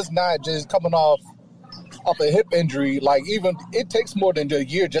thing. You just not just coming off a hip injury. Like even it takes more than a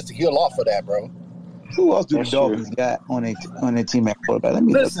year just to heal off of that, bro. Who else do the Dolphins got on their team at quarterback? Let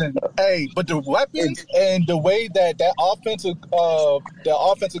me listen. Hey, but the weapons and the way that offensive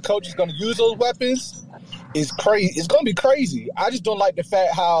coach is going to use those weapons is crazy. It's going to be crazy. I just don't like the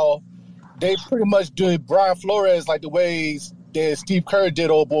fact how they pretty much did Brian Flores like the way that Steve Kerr did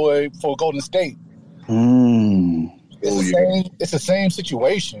old boy for Golden State. It's the same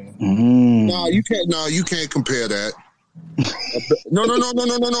situation. No, you can't compare that. No.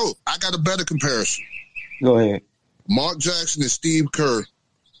 I got a better comparison. Go ahead. Mark Jackson and Steve Kerr,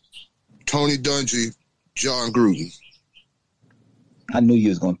 Tony Dungy, John Gruden. I knew you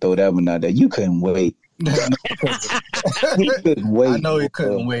was going to throw that one out there. You couldn't wait. He couldn't wait. I know he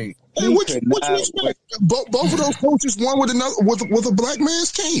couldn't wait. Hey, what you expect? Both of those coaches won with a black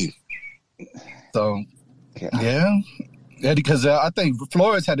man's team. So, yeah, because I think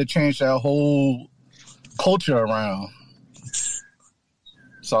Flores had to change that whole culture around.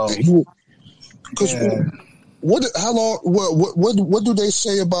 So, what do they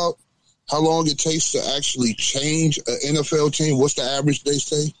say about how long it takes to actually change an NFL team? What's the average they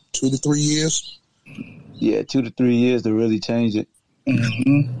say? 2 to 3 years? Yeah, 2 to 3 years to really change it.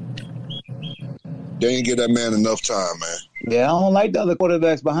 Mm-hmm. They ain't give that man enough time, man. Yeah, I don't like the other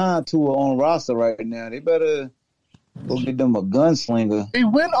quarterbacks behind Tua on roster right now. They better go get them a gunslinger. They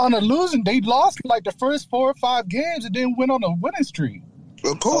went on a losing. They lost like the first 4 or 5 games and then went on a winning streak.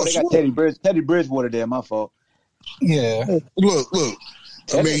 Of course. They got Teddy Bridgewater there. My fault. Yeah. Look.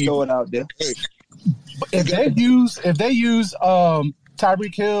 Teddy throw it out there. Hey. If they use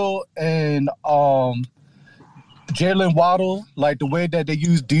Tyreek Hill and Jalen Waddle like the way that they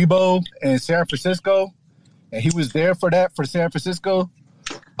use Debo in San Francisco, and he was there for San Francisco,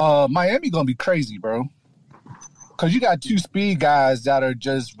 Miami gonna be crazy, bro. Because you got 2 speed guys that are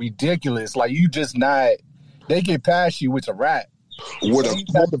just ridiculous. Like you just not, they get past you, it's a wrap. With a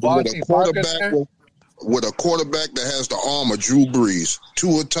quarterback that has the arm of Drew Brees.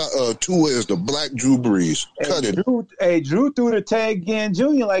 Tua is the black Drew Brees. Cut it. Drew threw the tag again,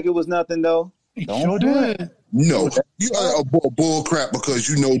 Junior, like it was nothing though. He sure did. No, you are a bull crap because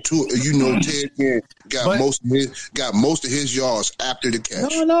Ted got most of his yards after the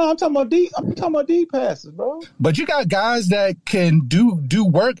catch. No, I'm talking about deep passes, bro. But you got guys that can do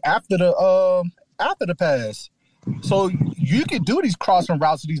work after the pass. So you can do these crossing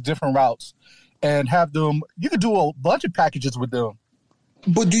routes, these different routes, and have them. You can do a bunch of packages with them.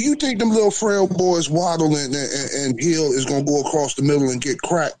 But do you think them little frail boys Waddle and Hill is gonna go across the middle and get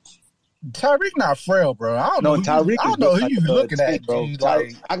cracked? Tyreek not frail, bro. I don't know who you looking at, bro.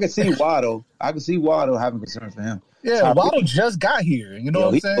 Like, I can see Waddle. Having concern for him. Yeah, Tyreek, Waddle just got here. You know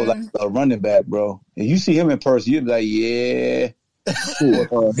what I'm saying? Like a running back, bro. If you see him in person, you'd be like, yeah.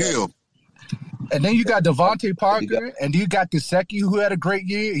 Hill. And then you got Devontae Parker, and you got Gesicki, who had a great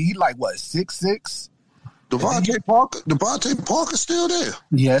year. He like what 6'6". Devontae Parker still there?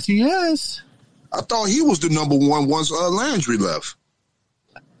 Yes, he is. I thought he was the number one once Landry left.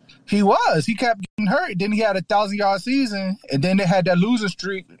 He was. He kept getting hurt. Then he had a 1,000-yard season, and then they had that losing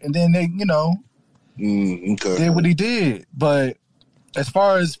streak, and then they, did what he did. But as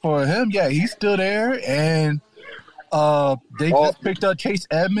far as for him, yeah, he's still there, and they just picked up Chase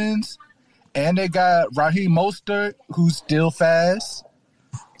Edmonds, and they got Raheem Mostert, who's still fast.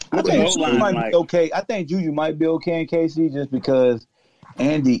 I think Juju might be okay. I think Juju might be okay in KC just because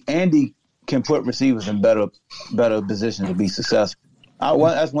Andy can put receivers in better positions to be successful.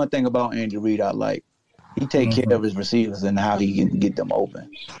 That's one thing about Andy Reid I like. He take care of his receivers and how he can get them open.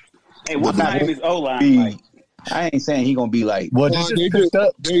 Hey, what's Miami's O-line like? I ain't saying he gonna be like. Well, they just picked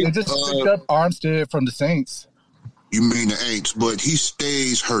up Armstead from the Saints. You mean the Aints, but he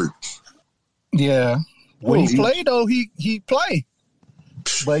stays hurt. Yeah. When he played though, he play.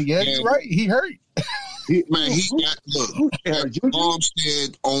 But yeah, you're right. He hurt.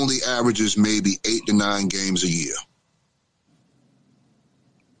 Armstead only averages maybe 8 to 9 games a year.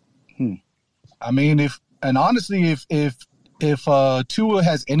 I mean, honestly, if Tua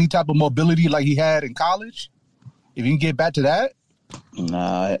has any type of mobility like he had in college, if you can get back to that,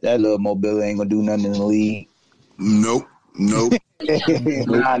 nah, that little mobility ain't gonna do nothing in the league. Nope.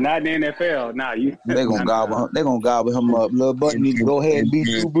 Nah, not in the NFL. Nah, they're gonna gobble him up. Little Button needs to go ahead and beat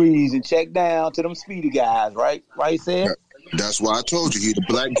Drew Brees and check down to them speedy guys, right? Right, said. That's why I told you he the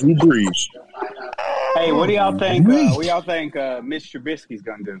black Drew Brees. Hey, what do y'all think? Mitch Trubisky's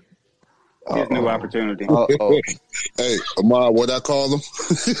gonna do? His new opportunity. Hey, Ahmad, what I call him?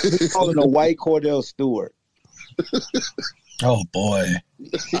 Calling a white Cordell Stewart. Oh boy!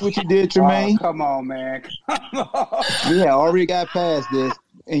 See what you did, Tremaine? Oh, come on, man! Come on. We had already got past this,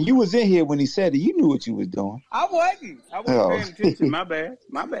 and you was in here when he said it. You knew what you was doing. I wasn't paying attention. My bad.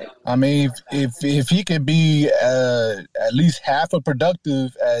 I mean, if he could be at least half as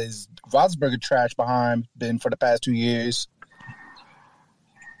productive as Roethlisberger trash behind been for the past 2 years.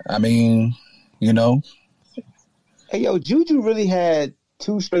 I mean, Hey, yo, Juju really had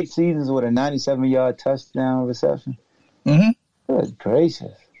 2 straight seasons with a 97-yard touchdown reception. Mm-hmm. Good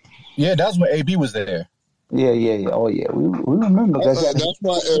gracious. Yeah, that's when AB was there. Yeah. Oh, yeah. We remember. That's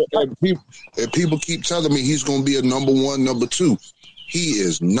why if people keep telling me he's going to be a number 1, number 2, he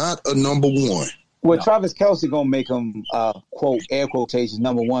is not a number 1. Well, no. Travis Kelce going to make him, quote, air quotations,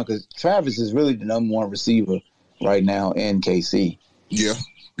 number 1, because Travis is really the number 1 receiver right now in KC. Yeah.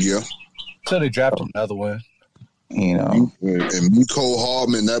 So they drafted another one. And Mecole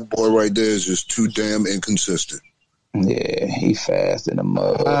Hardman, that boy right there is just too damn inconsistent. Yeah, he fast in the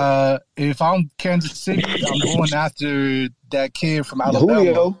mud. If I'm Kansas City, I'm going after that kid from Alabama.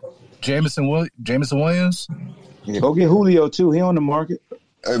 Julio. Jameson Williams. Yeah, go get Julio, too. He on the market.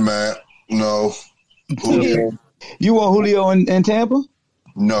 Hey, man. No. Julio. You want Julio in Tampa?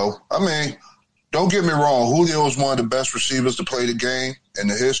 No. I mean, don't get me wrong. Julio is one of the best receivers to play the game in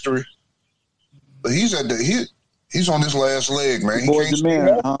the history. But he's on his last leg, man.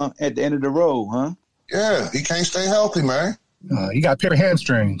 At the end of the road, huh? Yeah, he can't stay healthy, man. He got pair of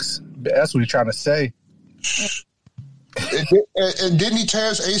hamstrings. That's what he's trying to say. And didn't he tear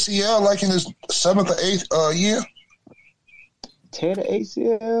his ACL like in his 7th or 8th year? Tear the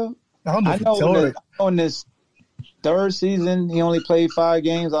ACL? I know in this 3rd season, he only played 5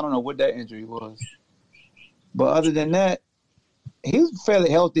 games. I don't know what that injury was. But other than that, he was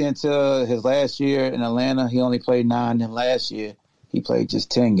fairly healthy until his last year in Atlanta. He only played 9. Then last year, he played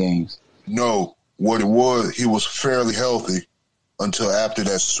just 10 games. No. What it was, he was fairly healthy until after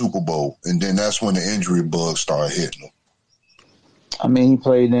that Super Bowl. And then that's when the injury bug started hitting him. I mean, he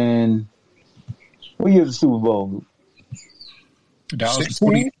played in – what year was the Super Bowl? That was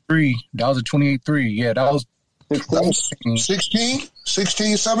 23. That was a 28-3. Yeah, that was That was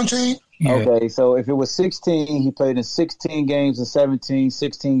 16, 17? Yeah. Okay, so if it was 16, he played in 16 games in 17,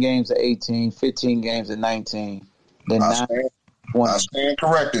 16 games in 18, 15 games in 19. Then I stand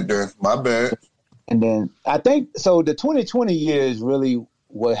corrected then. My bad. And then I think so. The 2020 year is really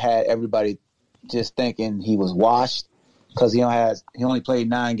what had everybody just thinking he was washed because he only played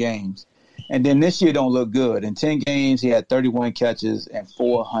 9 games, and then this year don't look good. In 10 games, he had 31 catches and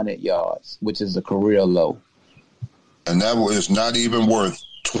 400 yards, which is a career low. And that was not even worth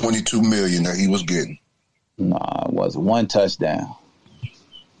 $22 million that he was getting. Nah, it was 1 touchdown.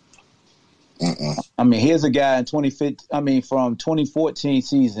 Mm-mm. I mean, here's a guy in 2015. From 2014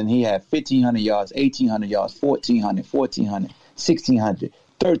 season, he had 1,500 yards, 1,800 yards, 1,400, 1,400, 1,600,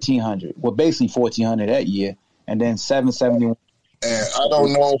 1,300. Well, basically 1,400 that year, and then 771. And I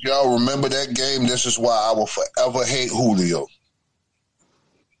don't know if y'all remember that game. This is why I will forever hate Julio.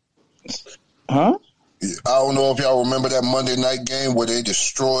 Huh? I don't know if y'all remember that Monday night game where they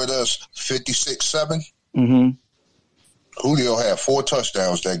destroyed us 56-7. Mm-hmm. Julio had 4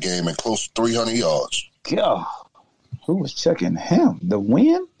 touchdowns that game and close to 300 yards. God, who was checking him? The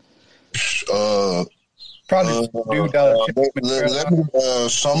win? Probably dude let me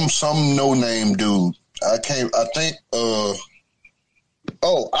some no name dude. I think I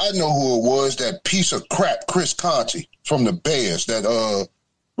know who it was. That piece of crap, Chris Conti from the Bears. That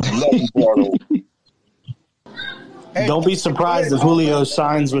Lovey brought over. Hey, don't be surprised if Julio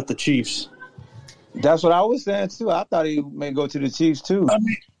signs with the Chiefs. That's what I was saying too. I thought he may go to the Chiefs too.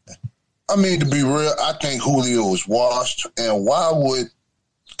 I mean, to be real, I think Julio is washed. And why would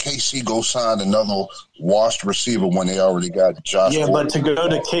KC go sign another washed receiver when they already got Josh Gordon? But to go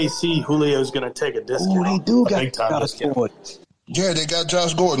to KC, Julio's going to take a discount. Oh, they do got big time Josh Gordon. Yeah, they got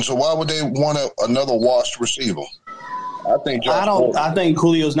Josh Gordon. So why would they want another washed receiver? I think I think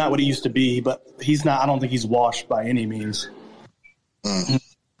Julio's not what he used to be, but he's not. I don't think he's washed by any means. Mm.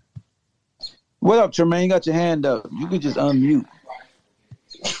 What up, Tremaine? You got your hand up. You could just unmute.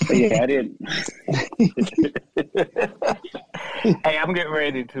 Yeah, I did. Hey, I'm getting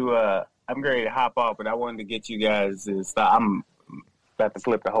ready to hop off, but I wanted to get you guys. I'm about to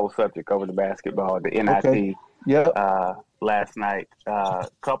flip the whole subject over to basketball, the NIT. Okay. Yeah. Last night,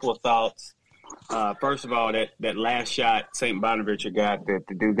 couple of thoughts. First of all, that last shot St. Bonaventure got, that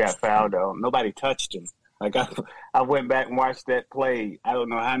the dude got fouled on. Nobody touched him. Like I went back and watched that play. I don't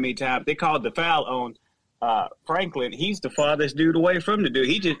know how many times they called the foul on Franklin. He's the farthest dude away from the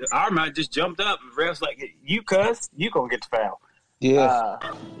dude. Armand just jumped up. And the ref's like, "You cuss, you gonna get the foul." Yeah.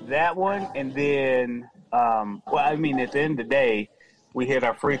 That one, and then at the end of the day, we hit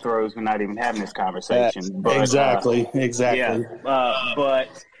our free throws. We're not even having this conversation. Exactly. Yeah.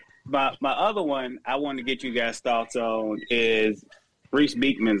 But my other one I wanted to get you guys' thoughts on is Reese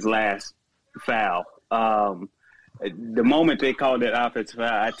Beekman's last foul. The moment they called that offensive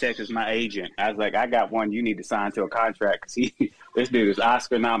foul, I texted my agent. I was like, I got one you need to sign to a contract because this dude is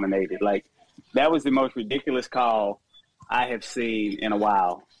Oscar nominated. Like, that was the most ridiculous call I have seen in a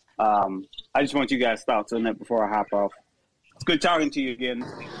while. I just want you guys' thoughts on that before I hop off. It's good talking to you again.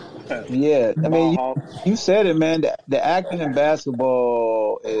 Yeah, I mean, you said it, man. The acting in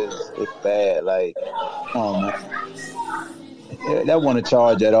basketball is bad. Like, oh man, that wasn't a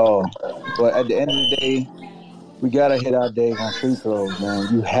charge at all. But at the end of the day, we gotta hit our days on free throws, man.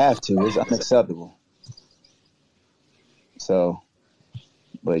 You have to. It's unacceptable. So,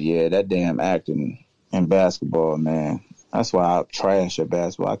 but yeah, that damn acting in basketball, man. That's why I trash at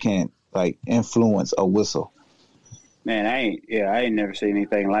basketball. I can't influence a whistle. Man, I ain't never seen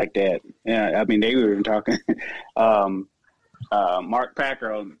anything like that. Yeah, I mean, they were even talking. Mark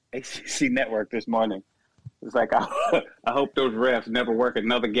Packer on ACC Network this morning. It's like, I hope those refs never work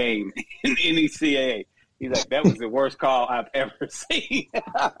another game in NCAA. He's like, that was the worst call I've ever seen.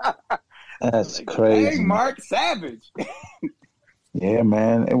 That's crazy. Dang, Mark, savage. Yeah,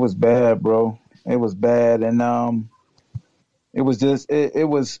 man, it was bad, bro. It was bad, and it was just it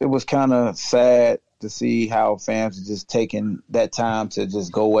was kind of sad to see how fans are just taking that time to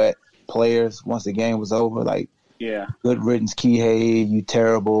just go at players once the game was over. Like, yeah, good riddance, Kihei, you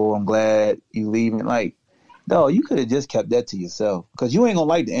terrible. I'm glad you leaving. Like, no, you could have just kept that to yourself because you ain't gonna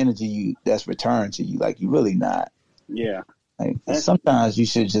like the energy that's returned to you. Like, you really not. Yeah. Like, sometimes you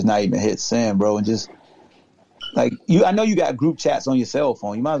should just not even hit send, bro, and just like you. I know you got group chats on your cell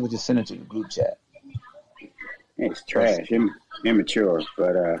phone. You might as well just send it to the group chat. It's trash, immature.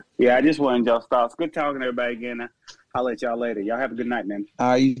 But yeah, I just wanted y'all's thoughts. Good talking to everybody again. I'll let y'all later. Y'all have a good night, man. All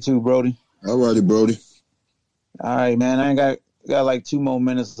right, you too, Brody. All righty, Brody. All right, man. I ain't got like 2 more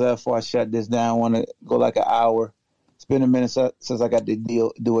minutes left before I shut this down. I want to go like an hour. It's been a minute since I got to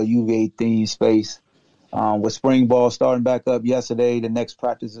do a UVA theme space. With spring ball starting back up yesterday, the next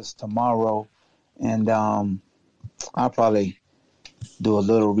practice is tomorrow. And I'll probably do a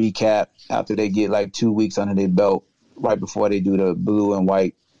little recap after they get like 2 weeks under their belt, right before they do the blue and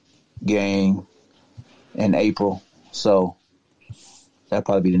white game in April. So that'll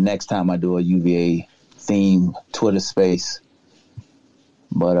probably be the next time I do a UVA theme Twitter space.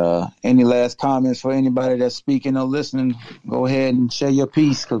 But any last comments for anybody that's speaking or listening? Go ahead and share your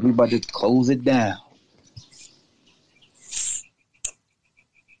piece because we about to close it down.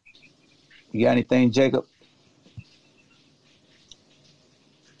 You got anything, Jacob?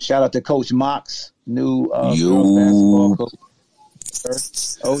 Shout out to Coach Mox, new girls basketball coach.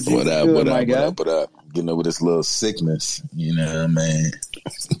 What up? Getting over this little sickness, you know what I mean?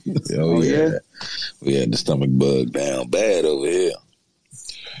 Yeah. We had the stomach bug down bad over here.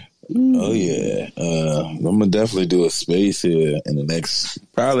 Oh yeah. I'm gonna definitely do a space here in the next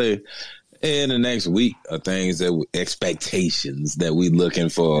week of things that expectations that we looking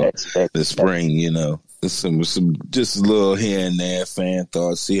for the spring, you know. Some just a little here and there fan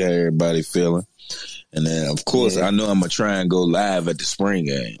thoughts, see how everybody feeling. And then of course I know I'm gonna try and go live at the spring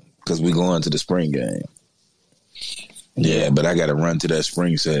game because we going to the spring game. Yeah, but I gotta run to that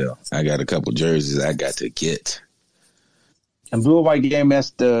spring sale. I got a couple jerseys I got to get. And blue and white game,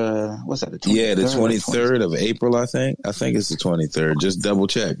 that's the 23rd? Yeah, the 23rd of April, I think. I think it's the 23rd. Just double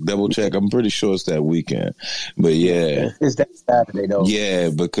check. I'm pretty sure it's that weekend. But yeah. It's that Saturday, though.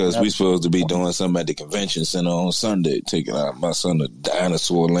 Yeah, because we're supposed to be doing something at the convention center on Sunday, taking out my son to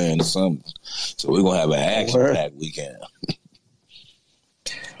Dinosaur Land or something. So we're going to have an action-packed weekend.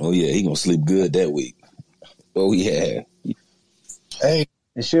 Oh, yeah, he going to sleep good that week. Oh, yeah. Hey.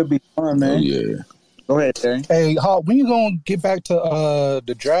 It should be fun, man. Oh, yeah. Go ahead, Terry. Hey, Hawk, when you gonna get back to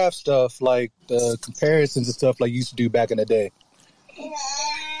the draft stuff, like the comparisons and stuff like you used to do back in the day?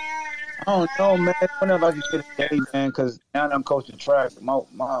 I don't know, man. Whenever I can get a day, man, because now that I'm coaching track, my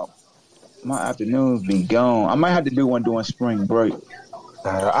afternoons be gone. I might have to do one during spring break.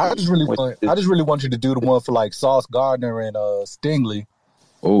 I just really want you to do the one for like Sauce Gardner and Stingley.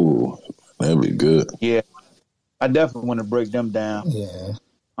 Oh, that'd be good. Yeah, I definitely want to break them down. Yeah.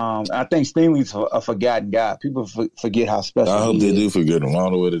 I think Stingley's a forgotten guy. People forget how special. I hope they do forget him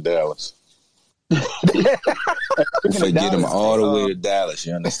all the way to Dallas. Forget him all the way to Dallas.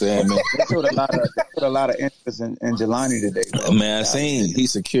 You understand me? They put a lot of interest in Jelani today. Bro. Man, I seen he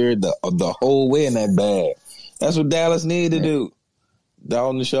secured the whole way in that bag. That's what Dallas needed to do.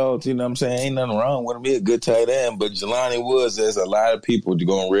 Dalton Schultz, you know what I'm saying? Ain't nothing wrong with him. He a good tight end. But Jelani Woods, there's a lot of people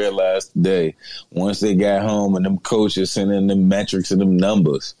going to realize today, once they got home and them coaches sending them metrics and them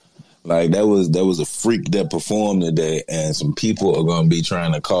numbers, like that was a freak that performed today, and some people are going to be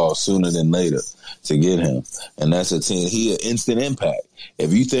trying to call sooner than later to get him. And that's a team. He an instant impact.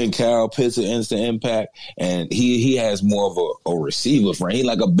 If you think Kyle Pitts an instant impact, and he has more of a receiver frame. He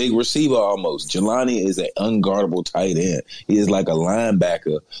like a big receiver almost. Jelani is an unguardable tight end. He is like a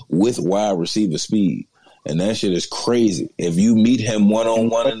linebacker with wide receiver speed. And that shit is crazy. If you meet him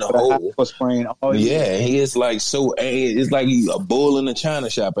one-on-one in the hole, he is like it's like a bull in a china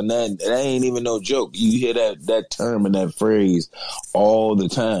shop, and that ain't even no joke. You hear that term and that phrase all the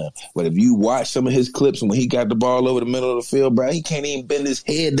time. But if you watch some of his clips when he got the ball over the middle of the field, bro, he can't even bend his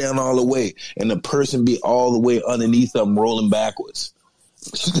head down all the way, and the person be all the way underneath him rolling backwards.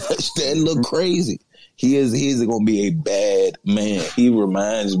 That look crazy. He is going to be a bad man. He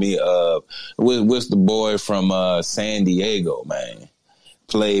reminds me of what's the boy from San Diego, man?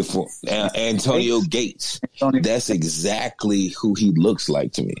 Played for Antonio Gates. That's exactly who he looks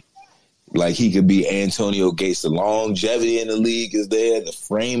like to me. Like he could be Antonio Gates. The longevity in the league is there. The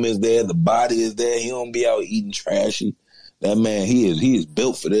frame is there. The body is there. He don't be out eating trashy. That man, he is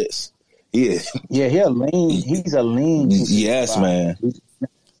built for this. He is. Yeah, he's a lean. Yes, man.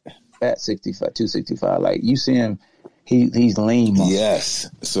 At 65, 265, like you see him, he's lean. Muscle. Yes,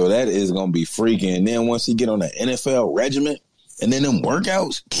 so that is gonna be freaking. And then once he get on the NFL regimen, and then them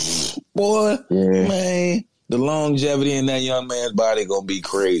workouts, boy, man, the longevity in that young man's body gonna be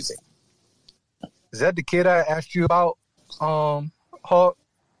crazy. Is that the kid I asked you about, Hawk?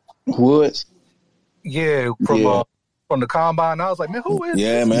 Woods? Yeah, from the combine. I was like, man, who is?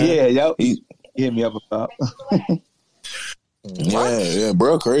 Yeah, man. Yeah, he hit me up about. Yeah,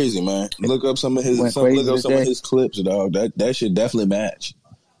 bro, crazy, man. Look up some of his clips, dog. That should definitely match.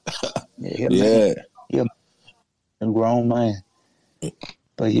 Yeah, a grown man.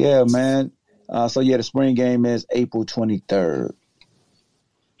 But yeah, man. So the spring game is April 23rd.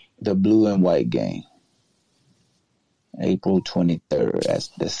 The blue and white game, April 23rd. That's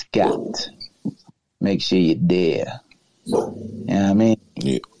the Scott. Make sure you're there. You know what I mean?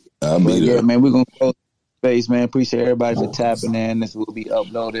 Yeah, I'll be there. Yeah, man, we're gonna close. space, man. Appreciate everybody for tapping in. This will be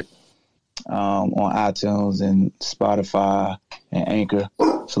uploaded on iTunes and Spotify and Anchor.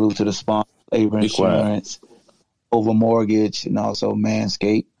 Salute to the sponsor, Labor Insurance, Over Mortgage, and also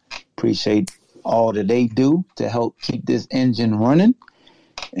Manscaped. Appreciate all that they do to help keep this engine running.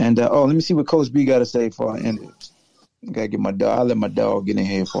 And let me see what Coach B got to say before I end it. Gotta get my dog. I'll let my dog get in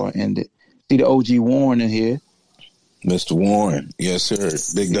here before I end it. See the OG Warren in here. Mr. Warren, yes sir,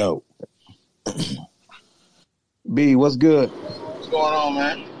 big dope. B, what's good? What's going on,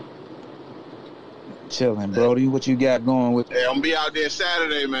 man? Chilling, Brody. What you got going with? Hey, I'm gonna be out there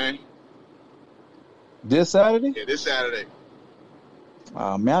Saturday, man. This Saturday? Yeah, this Saturday.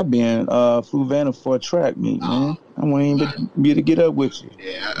 Man, I've been Fluvanna for a track meet, man. I won't even be able to get up with you.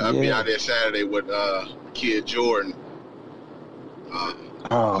 Yeah, I'll be out there Saturday with kid Jordan.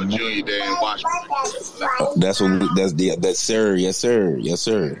 Junior Day and watch. That's sir. Yes, sir. Yes,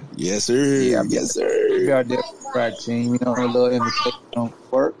 sir. Yes, sir. Yeah, yes, sir. We got that track team, a little invitation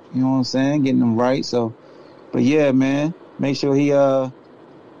work. You know what I'm saying? Getting them right. So, but yeah, man, make sure he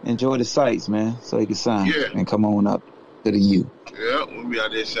enjoy the sights, man, so he can sign and come on up to the U. Yeah, we'll be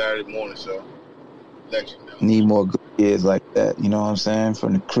out there Saturday morning, so let you know. Need more good kids like that. You know what I'm saying?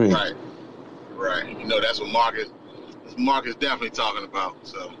 From the crib. Right. That's what Marcus definitely talking about.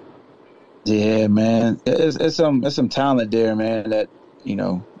 So yeah, man, it's some talent there, man, that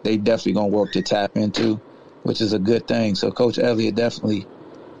they definitely gonna work to tap into, which is a good thing. So Coach Elliott definitely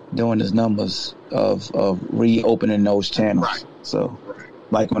doing his numbers of reopening those channels. Right. So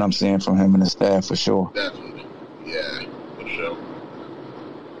like what I'm seeing from him and the staff for sure. Definitely, yeah, for sure.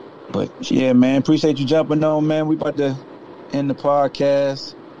 But yeah, man, appreciate you jumping on, man. We about to end the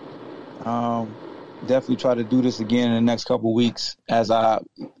podcast. Definitely try to do this again in the next couple of weeks as I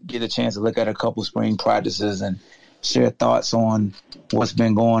get a chance to look at a couple spring practices and share thoughts on what's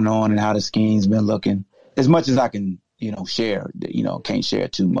been going on and how the scheme's been looking. As much as I can, share. Can't share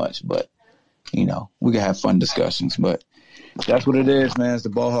too much, but we can have fun discussions. But that's what it is, man. It's the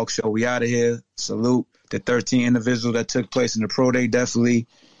Ball Hawk Show. We out of here. Salute the 13 individuals that took place in the pro day. Definitely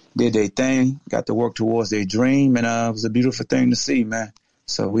did their thing, got to work towards their dream, and it was a beautiful thing to see, man.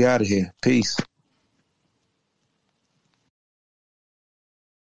 So we out of here. Peace.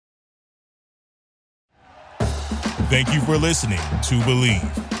 Thank you for listening to Believe.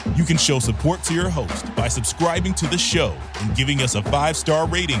 You can show support to your host by subscribing to the show and giving us a 5-star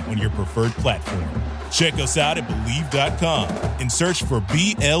rating on your preferred platform. Check us out at Believe.com and search for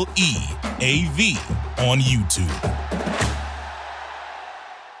BLEAV on YouTube.